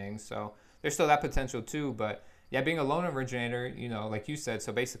 different things. So there's still that potential too. But yeah, being a loan originator, like you said,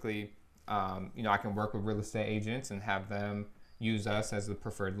 so basically you know, I can work with real estate agents and have them use us as the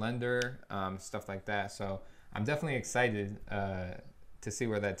preferred lender, stuff like that. So I'm definitely excited to see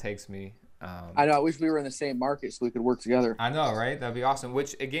where that takes me. I know. I wish we were in the same market so we could work together. I know, right? That'd be awesome.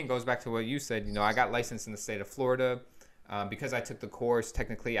 Which again goes back to what you said. You know, I got licensed in the state of Florida. Because I took the course,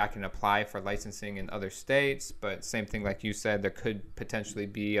 technically I can apply for licensing in other states, but same thing like you said, there could potentially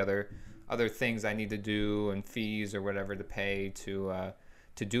be other things I need to do and fees or whatever to pay to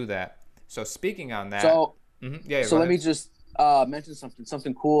do that. So speaking on that, So yeah. So let me just mention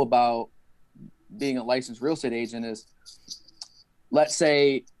something cool about being a licensed real estate agent is, let's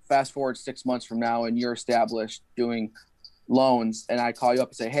say fast forward 6 months from now and you're established doing loans, and I call you up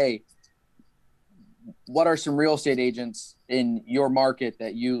and say, hey, what are some real estate agents in your market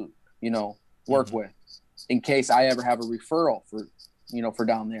that you work with, in case I ever have a referral for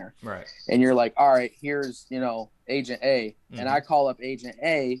down there. Right. And you're like, all right, here's, agent A. And I call up agent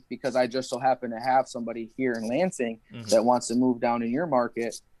A because I just so happen to have somebody here in Lansing that wants to move down in your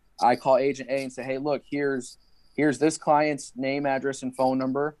market. I call agent A and say, hey, look, here's this client's name, address, and phone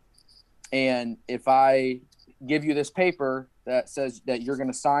number. And if I give you this paper that says that you're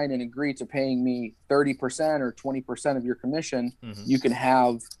going to sign and agree to paying me 30% or 20% of your commission, you can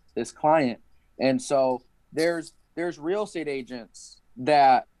have this client. And so there's real estate agents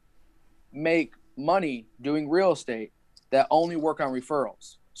that make money doing real estate that only work on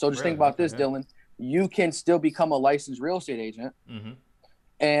referrals. So just think about this, Dylan. You can still become a licensed real estate agent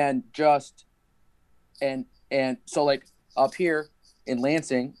and so like up here in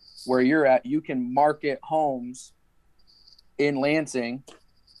Lansing, where you're at, you can market homes in Lansing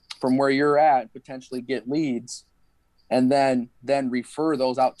from where you're at, potentially get leads, and then refer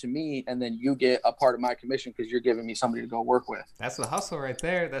those out to me, and then you get a part of my commission because you're giving me somebody to go work with. That's the hustle right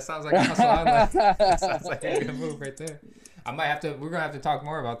there. That sounds like a hustle. That sounds like a good move right there. We're gonna have to talk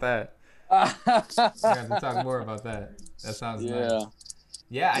more about that. We're gonna have to talk more about that. That sounds nice.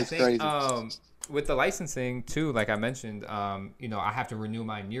 Yeah, I think crazy. With the licensing too, like I mentioned, I have to renew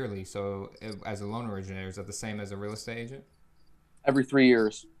mine yearly. So as a loan originator, is that the same as a real estate agent? Every 3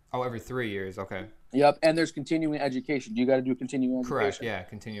 years. Oh, every 3 years. Okay. Yep. And there's continuing education. You got to do continuing education. Correct. Yeah.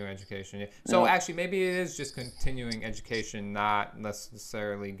 Continuing education. Yeah. So actually, maybe it is just continuing education, not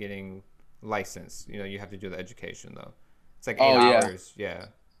necessarily getting licensed. You have to do the education though. It's like 8 hours. Yeah.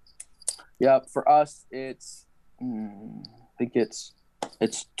 Yep. For us, it's, I think it's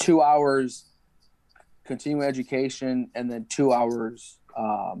 2 hours continuing education and then 2 hours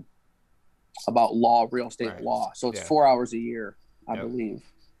about real estate law. So it's 4 hours a year, I believe.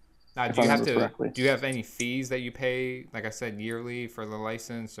 Now, do you have any fees that you pay, like I said, yearly for the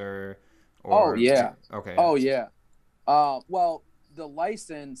license or Oh yeah. Okay. Oh yeah. Well, the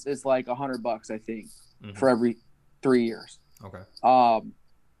license is like $100, I think, for every 3 years. Okay.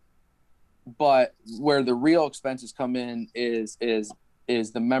 But where the real expenses come in is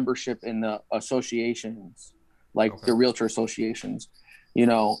the membership in the associations, like the Realtor associations.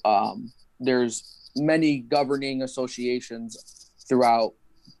 There's many governing associations throughout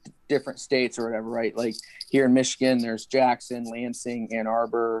different states or whatever, right? Like here in Michigan, there's Jackson, Lansing, Ann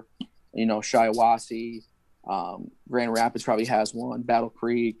Arbor, Shiawassee, Grand Rapids probably has one, Battle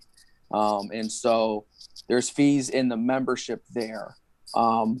Creek. And so there's fees in the membership there.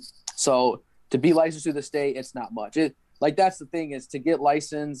 So to be licensed through the state, it's not much. That's the thing, is to get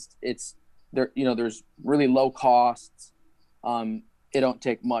licensed, it's there, there's really low costs. It don't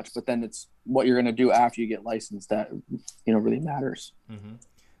take much, but then it's what you're going to do after you get licensed that, really matters.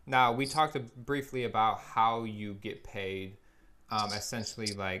 Now, we talked briefly about how you get paid,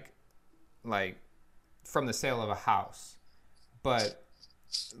 essentially like from the sale of a house, but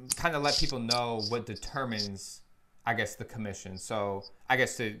kind of let people know what determines, I guess, the commission. So I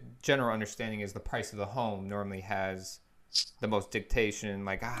guess the general understanding is the price of the home normally has the most dictation.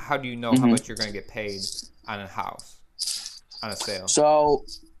 Like, how do you know how much you're going to get paid on a house, on a sale? So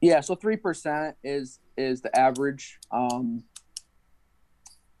 3% is the average.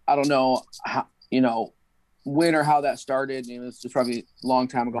 I don't know how, when or how that started. It's probably a long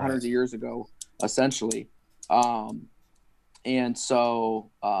time ago, hundreds of years ago, essentially. And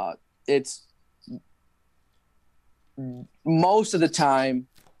so it's most of the time,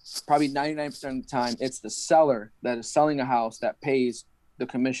 probably 99% of the time, it's the seller that is selling a house that pays the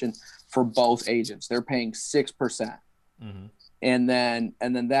commission for both agents. They're paying 6%. And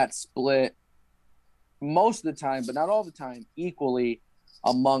then that's split most of the time, but not all the time, equally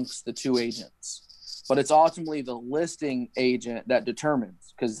amongst the two agents. But it's ultimately the listing agent that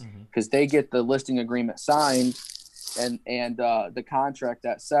determines, because they get the listing agreement signed and the contract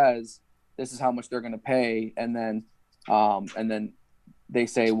that says this is how much they're going to pay, and then they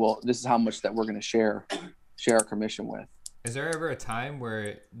say, well, this is how much that we're going to share our commission with. Is there ever a time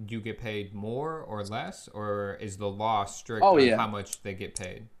where you get paid more or less, or is the law strict Oh on yeah. how much they get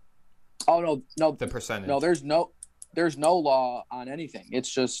paid? Oh no, The percentage. no, there's no law on anything.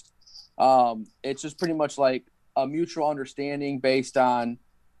 It's just pretty much like a mutual understanding based on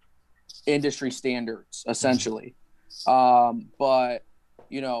industry standards, essentially. But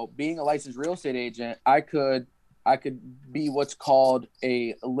being a licensed real estate agent, I could be what's called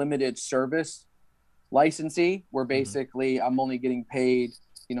a limited service licensee, where basically I'm only getting paid,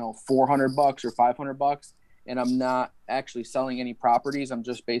 $400 or $500, and I'm not actually selling any properties. I'm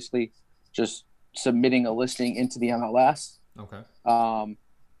just basically just submitting a listing into the MLS. Okay.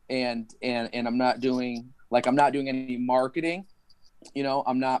 And I'm not doing any marketing.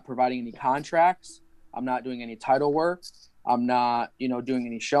 I'm not providing any contracts. I'm not doing any title work. I'm not, doing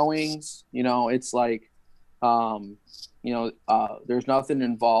any showings. It's like, there's nothing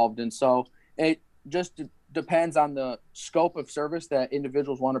involved. And so it just depends on the scope of service that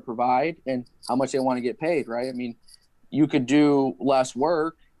individuals want to provide and how much they want to get paid, right? I mean, you could do less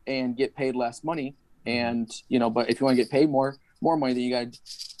work and get paid less money. And, but if you want to get paid more money, then you got to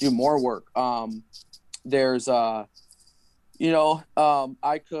do more work. There's, I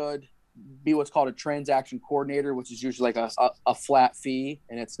could be what's called a transaction coordinator, which is usually like a flat fee,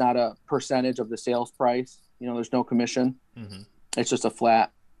 and it's not a percentage of the sales price. There's no commission. It's just a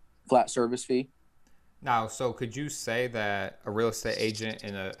flat service fee. Now, so could you say that a real estate agent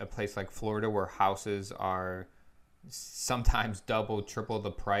in a place like Florida, where houses are sometimes double, triple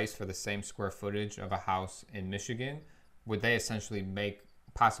the price for the same square footage of a house in Michigan, would they essentially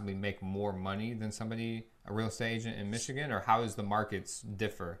possibly make more money than a real estate agent in Michigan, or how does the markets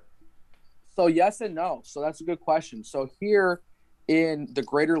differ? So yes and no. So that's a good question. So here in the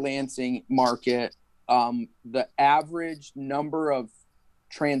greater Lansing market, the average number of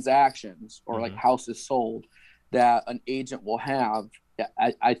transactions or like houses sold that an agent will have,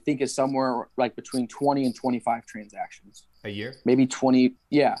 I think is somewhere like between 20 and 25 transactions. A year? Maybe 20.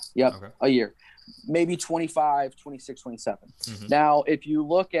 Yeah. Yep. Okay. A year. Maybe 25, 26, 27. Now, if you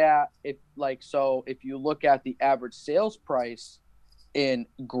look at the average sales price in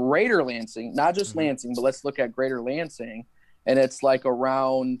greater Lansing, not just Lansing, but let's look at greater Lansing, and it's like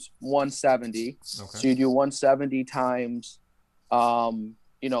around 170. Okay. So you do 170 times, 3%.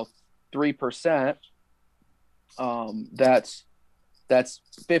 That's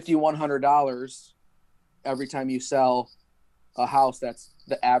 $5,100 every time you sell a house. That's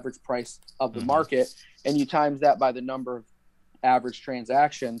the average price of the market, and you times that by the number of average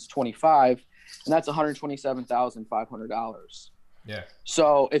transactions, 25, and that's $127,500. Yeah.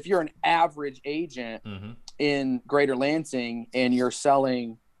 So if you're an average agent in greater Lansing and you're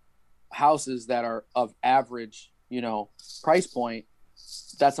selling houses that are of average, price point,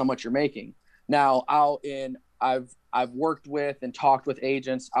 that's how much you're making. Now I've worked with and talked with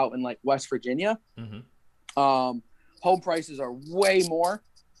agents out in like West Virginia. Home prices are way more,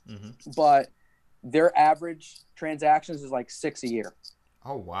 but their average transactions is like 6 a year.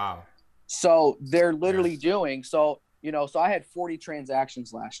 Oh, wow. So they're literally doing, so I had 40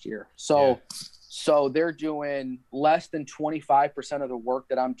 transactions last year. So they're doing less than 25% of the work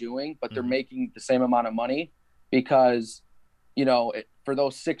that I'm doing, but they're making the same amount of money because, for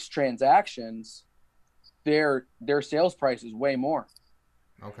those 6 transactions, their sales price is way more.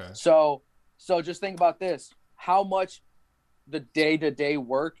 Okay. So just think about this. How much the day-to-day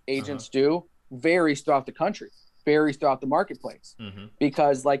work agents do varies throughout the country, varies throughout the marketplace.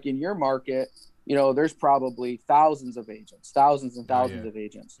 Because like in your market, there's probably thousands and thousands of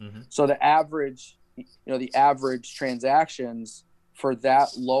agents. So the average transactions for that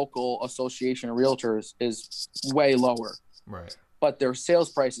local association of realtors is way lower. Right. But their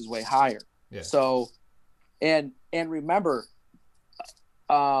sales price is way higher. Yeah. So, and remember,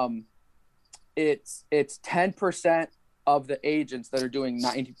 it's 10% of the agents that are doing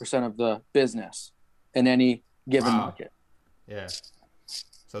 90% of the business in any given market. Yeah.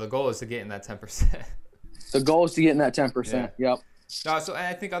 So the goal is to get in that 10%. The goal is to get in that 10%. Yeah. Yep. No, so and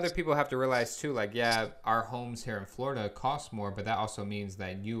I think other people have to realize too, like, our homes here in Florida cost more, but that also means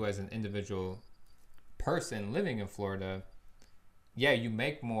that you as an individual person living in Florida, you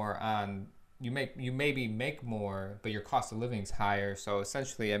make more on, you maybe make more, but your cost of living is higher. So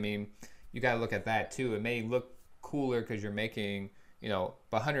essentially, I mean, you got to look at that too. It may look cooler because you're making,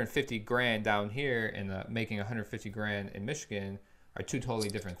 $150,000 down here and making $150,000 in Michigan are two totally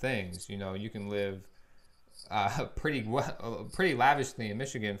different things. You can live pretty lavishly in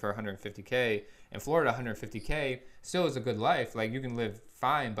Michigan for $150K. In Florida, $150K still is a good life. Like, you can live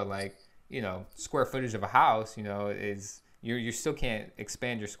fine, but like, square footage of a house, is you still can't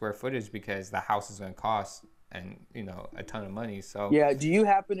expand your square footage because the house is going to cost and a ton of money. So yeah. Do you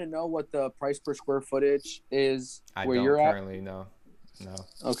happen to know what the price per square footage is I where don't you're at? currently know. No.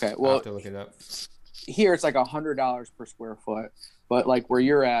 Okay. I'll have Well, to look it up. here it's like $100 per square foot, but like where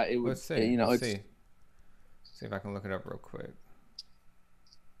you're at, it would, Let's see. Let's see if I can look it up real quick.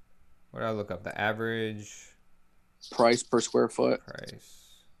 What did I look up? The average price per square foot. price.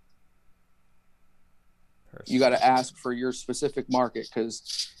 You got to ask for your specific market,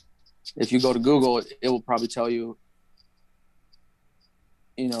 because if you go to Google, it will probably tell you,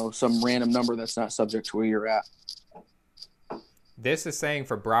 some random number that's not subject to where you're at. This is saying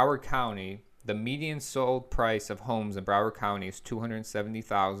for Broward County, the median sold price of homes in Broward County is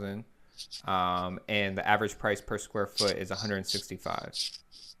 $270,000, and the average price per square foot is $165.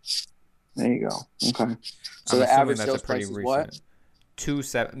 There you go. Okay. So I'm the assuming average that's sales a pretty price is recent.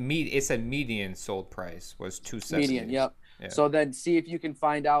 It said median sold price was $270. Median, yep. Yeah. So then see if you can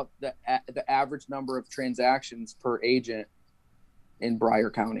find out the average number of transactions per agent in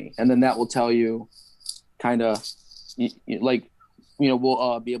Broward County, and then that will tell you kind of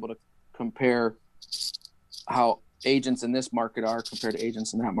we'll be able to compare how agents in this market are compared to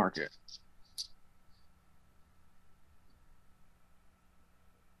agents in that market.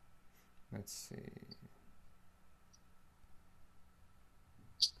 Let's see.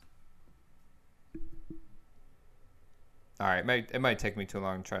 All right, it might take me too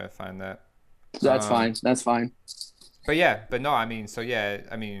long to try to find that. That's fine. That's fine. But no, I mean,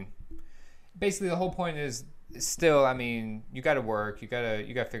 basically the whole point is still, I mean, you got to work, you got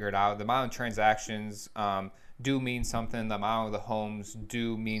to figure it out. The amount of transactions do mean something. The amount of the homes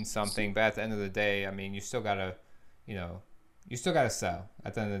do mean something. But at the end of the day, I mean, you still got to, sell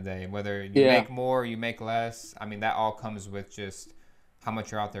at the end of the day. Whether you make more, you make less. I mean, that all comes with just how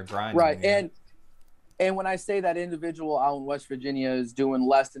much you're out there grinding. Right. And when I say that individual out in West Virginia is doing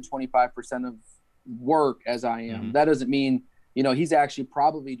less than 25% of work as I am, that doesn't mean, he's actually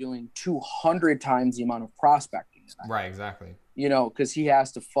probably doing 200 times the amount of prospecting. Right, exactly. Because he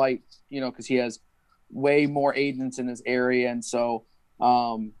has to fight, because he has way more agents in his area. And so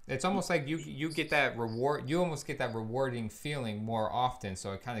it's almost like you get that reward. You almost get that rewarding feeling more often.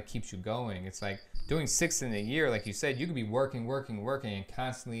 So it kind of keeps you going. It's like doing 6 in a year. Like you said, you could be working and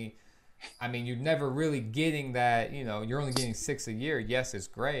constantly, I mean, you're never really getting that, you're only getting 6 a year. Yes, it's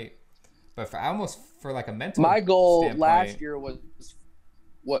great. But for like a mental my goal standpoint, last year was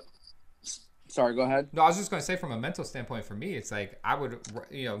what? Sorry, go ahead. No, I was just going to say from a mental standpoint for me, it's like I would,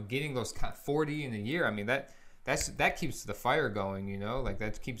 getting those 40 in a year. I mean, that keeps the fire going, like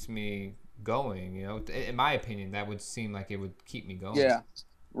that keeps me going, in my opinion, that would seem like it would keep me going. Yeah.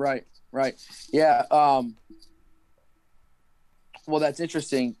 Right. Yeah. Well, that's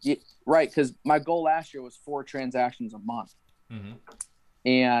interesting. Right. Because my goal last year was 4 transactions a month. Mm-hmm.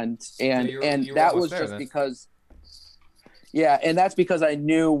 And that was just because, and that's because I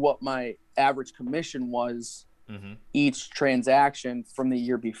knew what my average commission was each transaction from the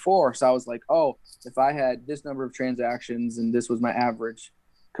year before. So I was like, oh, if I had this number of transactions and this was my average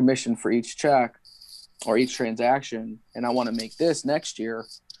commission for each check or each transaction, and I want to make this next year,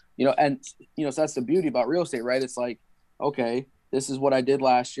 so that's the beauty about real estate, right? It's like, okay, this is what I did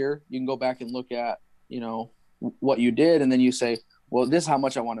last year. You can go back and look at, what you did. And then you say, well, this is how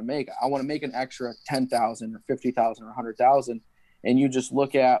much I want to make. I want to make an extra 10,000 or 50,000 or 100,000. And you just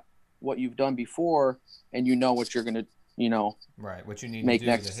look at what you've done before and what you're going to, right. What you need make to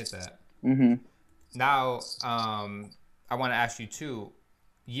do next. To hit that. Mm-hmm. Now, I want to ask you too,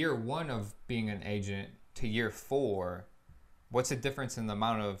 year 1 of being an agent to year 4, what's the difference in the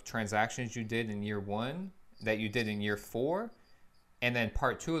amount of transactions you did in year 1 that you did in year 4? And then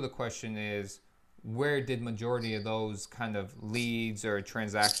part 2 of the question is, where did majority of those kind of leads or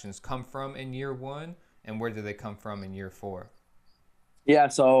transactions come from in year 1, and where did they come from in year 4? Yeah.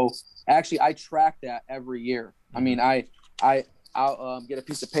 So actually I track that every year. Mm-hmm. I mean, I'll get a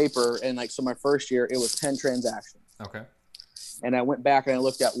piece of paper, and so my first year it was 10 transactions. Okay. And I went back and I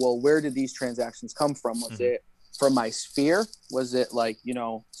looked at, well, where did these transactions come from? Was it from my sphere? Was it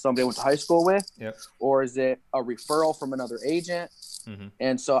somebody I went to high school with? Yep. Or is it a referral from another agent? Mm-hmm.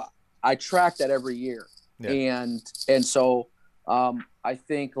 And so I track that every year. Yep. And so I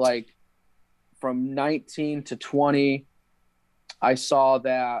think from 19 to 20, I saw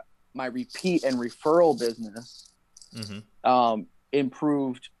that my repeat and referral business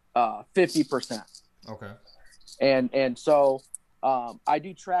improved 50%. Okay. And so I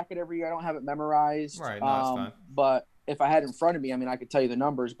do track it every year. I don't have it memorized. Right. No, that's fine. But if I had it in front of me, I mean, I could tell you the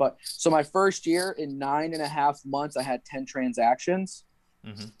numbers. But so my first year, in 9.5 months, I had 10 transactions.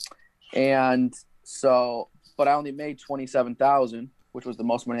 Mm-hmm. And so, but I only made 27,000, which was the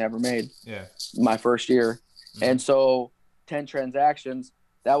most money I ever made. Yeah. My first year. And so 10 transactions,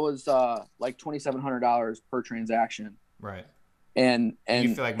 that was like $2,700 per transaction. Right. And do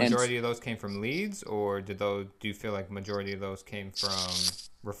you feel like majority of those came from leads, or do you feel like majority of those came from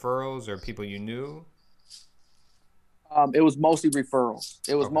referrals or people you knew? It was mostly referrals.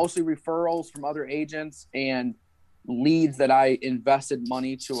 It was Okay. mostly referrals from other agents and leads that I invested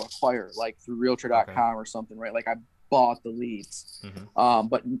money to acquire, like through Realtor.com or something, right? Like I bought the leads.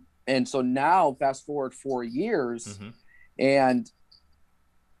 And so now fast forward 4 years, and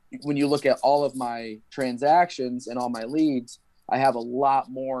when you look at all of my transactions and all my leads, I have a lot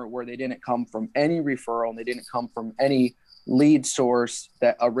more where they didn't come from any referral and they didn't come from any lead source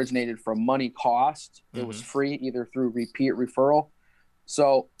that originated from money cost. It was free either through repeat referral.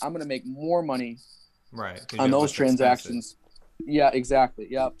 So I'm going to make more money on those transactions. Expensive. Yeah, exactly.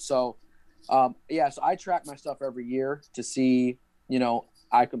 Yep. So, so I track my stuff every year to see,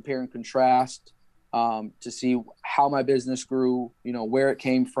 I compare and contrast to see how my business grew, where it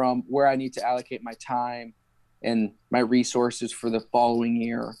came from, where I need to allocate my time and my resources for the following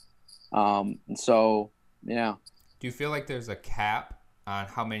year. And so, yeah. Do you feel like there's a cap on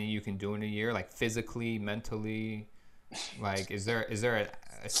how many you can do in a year, like physically, mentally? Like, is there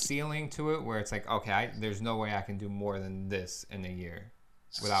a ceiling to it where it's like, okay, there's no way I can do more than this in a year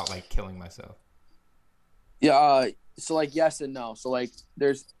without like killing myself? Yeah. So like, yes and no. So like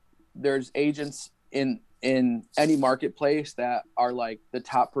there's agents in any marketplace that are like the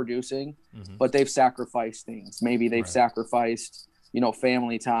top producing, but they've sacrificed things. Maybe they've sacrificed,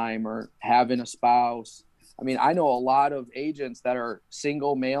 family time or having a spouse. I mean, I know a lot of agents that are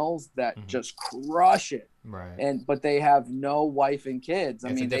single males that just crush it. Right. But they have no wife and kids.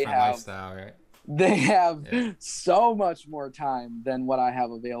 It's a different lifestyle, right? They have so much more time than what I have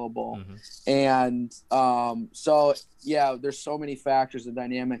available. And so, yeah, there's so many factors and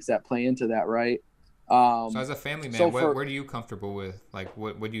dynamics that play into that, right? So as a family man, where are you comfortable with? Like,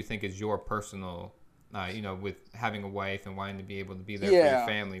 what do you think is your personal, with having a wife and wanting to be able to be there for your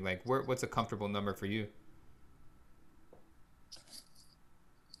family? Like, what's a comfortable number for you?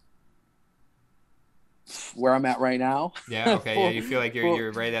 Where I'm at right now. Yeah. Okay. You feel like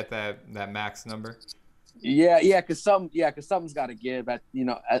you're right at that max number. Yeah. Because something's got to give at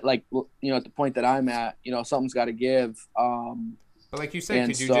at the point that I'm at. Something's got to give. But like you said,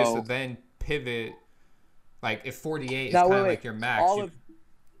 could you just then pivot? Like if 48 is kind of like your max.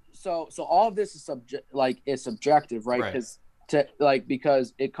 So all of this is subjective, right?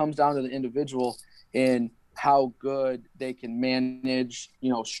 Because it comes down to the individual in how good they can manage,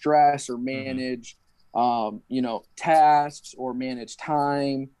 stress or manage. Tasks or manage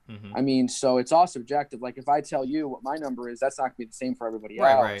time. I mean, so it's all subjective. Like if I tell you what my number is, that's not gonna be the same for everybody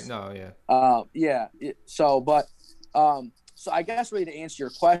else. Right. No. Yeah. So I guess really to answer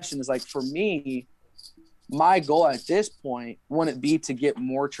your question is like, for me, my goal at this point wouldn't be to get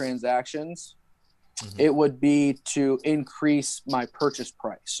more transactions. It would be to increase my purchase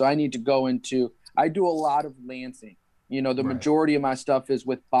price. So I need to go I do a lot of Lansing. The majority of my stuff is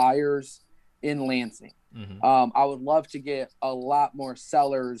with buyers in Lansing. I would love to get a lot more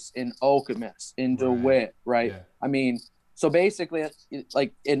sellers in Okemos, in DeWitt, right? Yeah. I mean, so basically,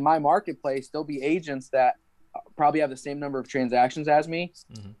 like in my marketplace, there'll be agents that probably have the same number of transactions as me,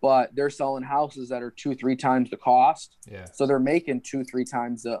 but they're selling houses that are 2-3 times the cost. Yeah. So they're making 2-3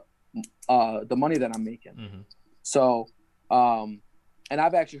 times the money that I'm making. So, and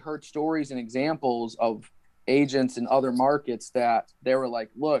I've actually heard stories and examples of agents in other markets that they were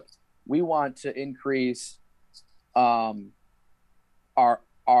like, look, we want to increase our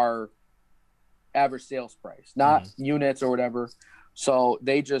average sales price, not units or whatever. So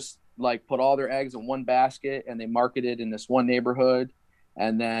they just like put all their eggs in one basket and they marketed in this one neighborhood.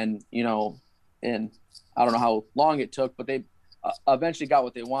 And then, and I don't know how long it took, but they eventually got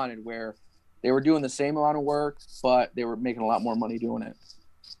what they wanted, where they were doing the same amount of work, but they were making a lot more money doing it.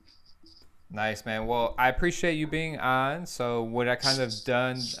 Nice, man. Well, I appreciate you being on. So what I kind of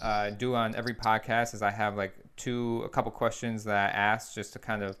do on every podcast is I have like a couple questions that I ask just to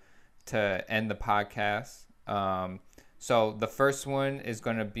end the podcast. So the first one is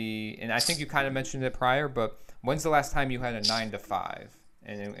going to be, and I think you kind of mentioned it prior, but when's the last time you had a 9-to-5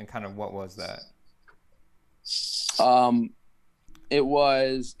 and kind of what was that? It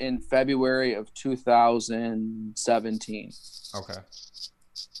was in February of 2017. Okay.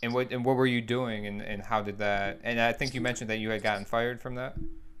 And what were you doing and how did that, and I think you mentioned that you had gotten fired from that?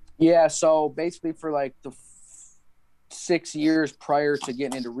 Yeah. So basically for like the 6 years prior to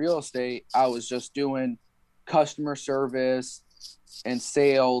getting into real estate, I was just doing customer service, and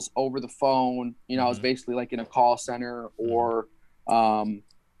sales over the phone. You know, I was basically like in a call center, or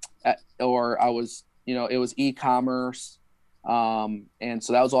or I was, you know, it was e-commerce. And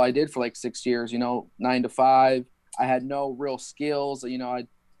so that was all I did for like 6 years, you know, 9 to 5. I had no real skills. You know,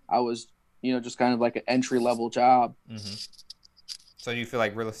 I was, you know, just kind of like an entry level job. So you feel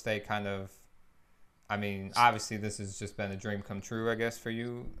like real estate kind of, I mean, obviously this has just been a dream come true, I guess, for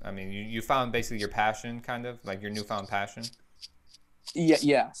you. I mean, you found basically your passion, kind of like your newfound passion. Yeah.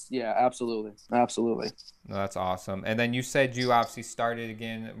 Yes. Yeah, absolutely. Absolutely. No, that's awesome. And then you said you obviously started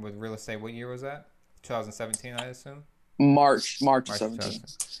again with real estate. What year was that? 2017, I assume. March of March 17. 2017.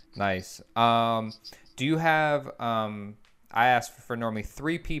 Nice. Do you have? I asked for normally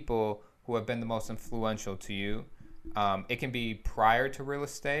 3 people who have been the most influential to you. It can be prior to real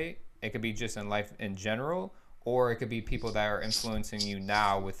estate. It could be just in life in general, or it could be people that are influencing you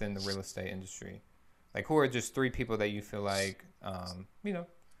now within the real estate industry. Like, who are just 3 people that you feel like, you know,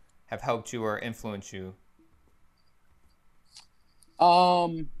 have helped you or influenced you?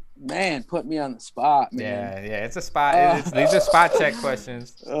 Man, put me on the spot, man. Yeah, it's a spot. These are spot check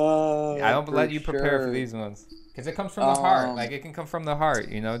questions. I don't let you prepare for sure. these ones because it comes from the heart. Like, it can come from the heart,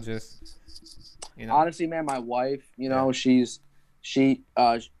 you know. Just, you know. Honestly, man, my wife, you know, she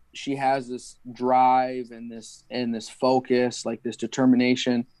has this drive and this focus, like this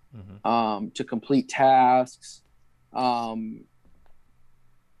determination, to complete tasks.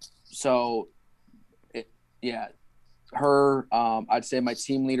 So, yeah. Her, I'd say my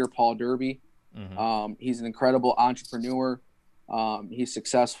team leader, Paul Derby. He's an incredible entrepreneur. He's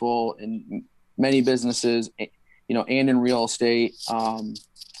successful in many businesses, you know, and in real estate.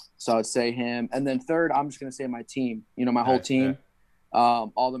 So I'd say him. And then third, I'm just going to say my team, you know, my whole team,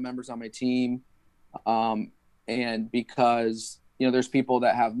 all the members on my team. And because, you know, there's people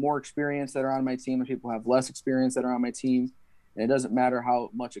that have more experience that are on my team and people have less experience that are on my team. And it doesn't matter how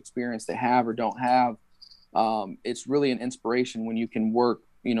much experience they have or don't have. It's really an inspiration when you can work,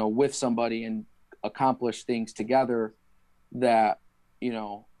 you know, with somebody and accomplish things together that, you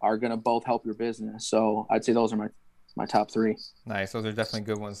know, are going to both help your business. So I'd say those are my top 3. Nice. Those are definitely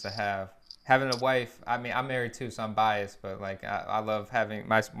good ones to have. Having a wife, I mean, I'm married too, so I'm biased, but like I love having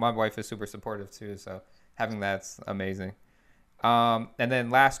my wife is super supportive too. So having that's amazing. And then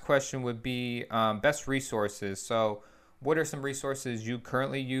last question would be best resources. So what are some resources you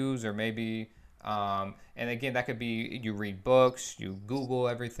currently use, or maybe and again, that could be you read books, you Google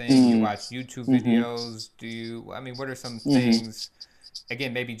everything, you watch YouTube videos. What are some things,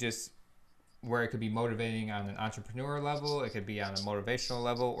 again, maybe just where it could be motivating on an entrepreneur level, it could be on a motivational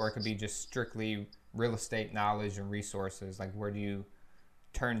level, or it could be just strictly real estate knowledge and resources. Like, where do you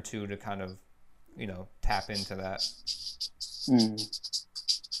turn to kind of, you know, tap into that?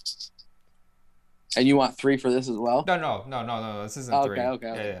 And you want 3 for this as well? No. This isn't 3.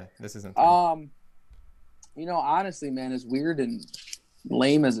 Okay. Yeah. This isn't 3. You know, honestly, man, as weird and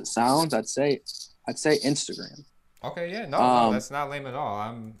lame as it sounds, I'd say Instagram. Okay, yeah, no, that's not lame at all.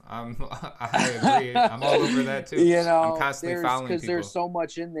 I agree. I'm all over that too. You know, I'm constantly following people. Because there's so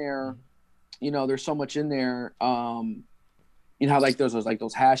much in there. You know, there's so much in there. You know how like those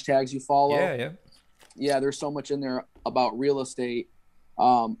hashtags you follow. Yeah. There's so much in there about real estate.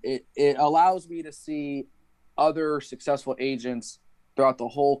 It allows me to see other successful agents throughout the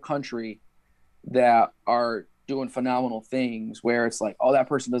whole country that are doing phenomenal things, where it's like, oh, that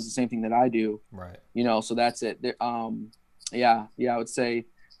person does the same thing that I do. Right. You know, so that's it. Yeah, I would say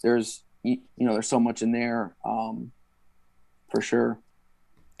there's, you know, there's so much in there, for sure.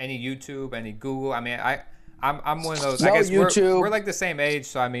 Any YouTube, any Google? I mean, I'm one of those. No, I guess YouTube. we're like the same age,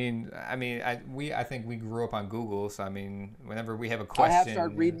 so I think we grew up on Google. So I mean, whenever we have a question, I have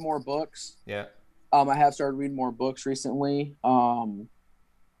started reading more books. Yeah. I have started reading more books recently,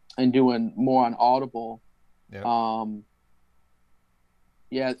 and doing more on Audible. Yeah.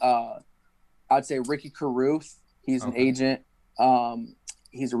 I'd say Ricky Carruth. He's an agent.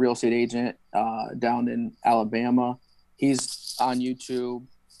 He's a real estate agent down in Alabama. He's on YouTube.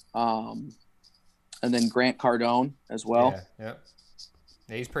 And then Grant Cardone as well. Yeah,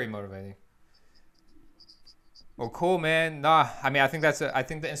 he's pretty motivating. Well, cool, man. Nah, I mean, I think the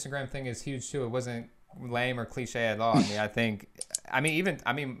Instagram thing is huge too. It wasn't lame or cliche at all. I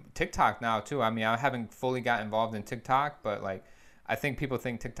mean, TikTok now too. I mean, I haven't fully got involved in TikTok, but like, I think people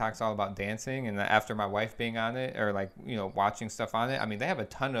think TikTok's all about dancing, and after my wife being on it, or like, you know, watching stuff on it, I mean, they have a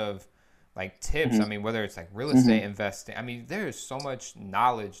ton of like tips. I mean, whether it's like real estate investing, I mean, there's so much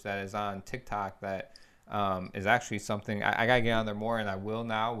knowledge that is on TikTok that is actually something I gotta get on there more, and I will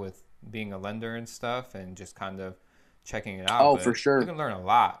now with being a lender and stuff, and just kind of checking it out. For sure. You can learn a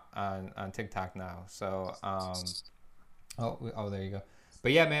lot on TikTok now. So Oh, there you go.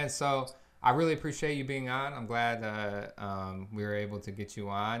 But yeah, man. So I really appreciate you being on. I'm glad we were able to get you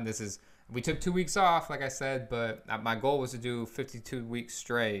on. We took 2 weeks off, like I said, but my goal was to do 52 weeks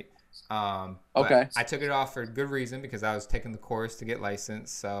straight. But Okay. I took it off for good reason because I was taking the course to get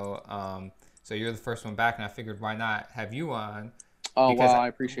licensed. So you're the first one back, and I figured why not have you on Oh, because wow. I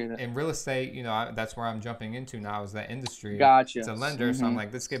appreciate it. in real estate, that's where I'm jumping into now is that industry. It's Gotcha. a lender, so I'm Hmm.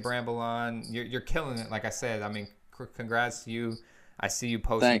 like, let's get Bramble on. You're killing it, like I said. I mean, congrats to you. I see you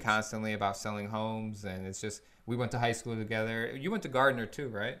posting Thanks. constantly about selling homes, and it's just we went to high school together. You went to Gardner too,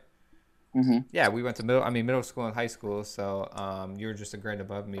 right? Hmm. Yeah, we went to middle school and high school. So you were just a grade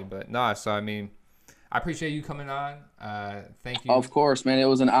above me, but no. So I mean, I appreciate you coming on. Thank you, Of course, man. It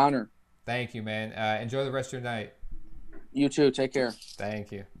was an honor. thank you, man. Enjoy the rest of your night. You too. Take care.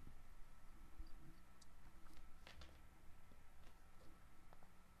 Thank you.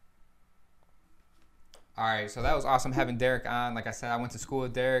 All right, so that was awesome having Derek on. Like I said, I went to school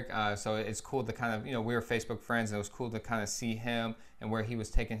with Derek, so it's cool to kind of, we were Facebook friends, and it was cool to kind of see him and where he was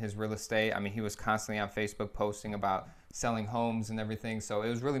taking his real estate. I mean, he was constantly on Facebook posting about selling homes and everything, so it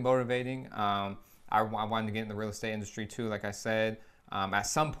was really motivating. I wanted to get in the real estate industry too, like I said. At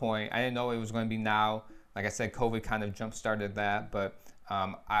some point, I didn't know it was going to be now. Like I said, COVID kind of jump started that, but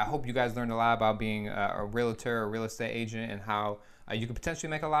I hope you guys learned a lot about being a realtor, a real estate agent, and how you could potentially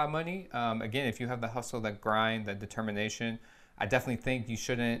make a lot of money. Again, if you have the hustle, that grind, that determination, I definitely think you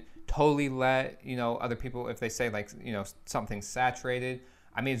shouldn't totally let other people, if they say like something's saturated.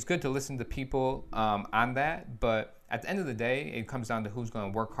 I mean, it's good to listen to people on that, but at the end of the day, it comes down to who's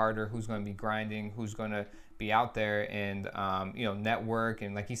going to work harder, who's going to be grinding, who's going to be out there and network,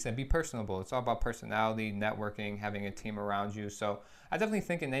 and like he said, be personable. It's all about personality, networking, having a team around you. So I definitely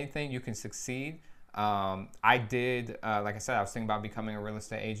think in anything you can succeed. I did, like I said, I was thinking about becoming a real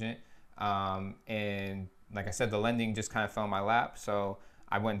estate agent, and like I said, the lending just kind of fell in my lap, so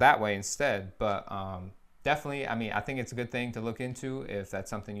I went that way instead. But definitely, I mean, I think it's a good thing to look into if that's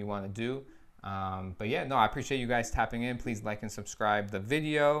something you want to do. But yeah, no, I appreciate you guys tapping in. Please like and subscribe the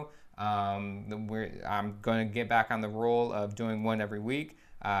video. I'm going to get back on the roll of doing one every week.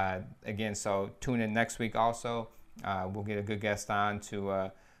 Again, so tune in next week also. We'll get a good guest on to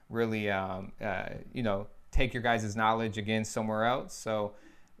really, take your guys' knowledge again somewhere else. So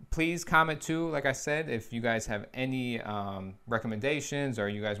please comment too, like I said, if you guys have any recommendations or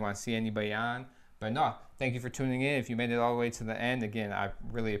you guys want to see anybody on. But no, thank you for tuning in. If you made it all the way to the end, again, I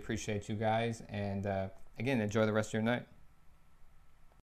really appreciate you guys. And again, enjoy the rest of your night.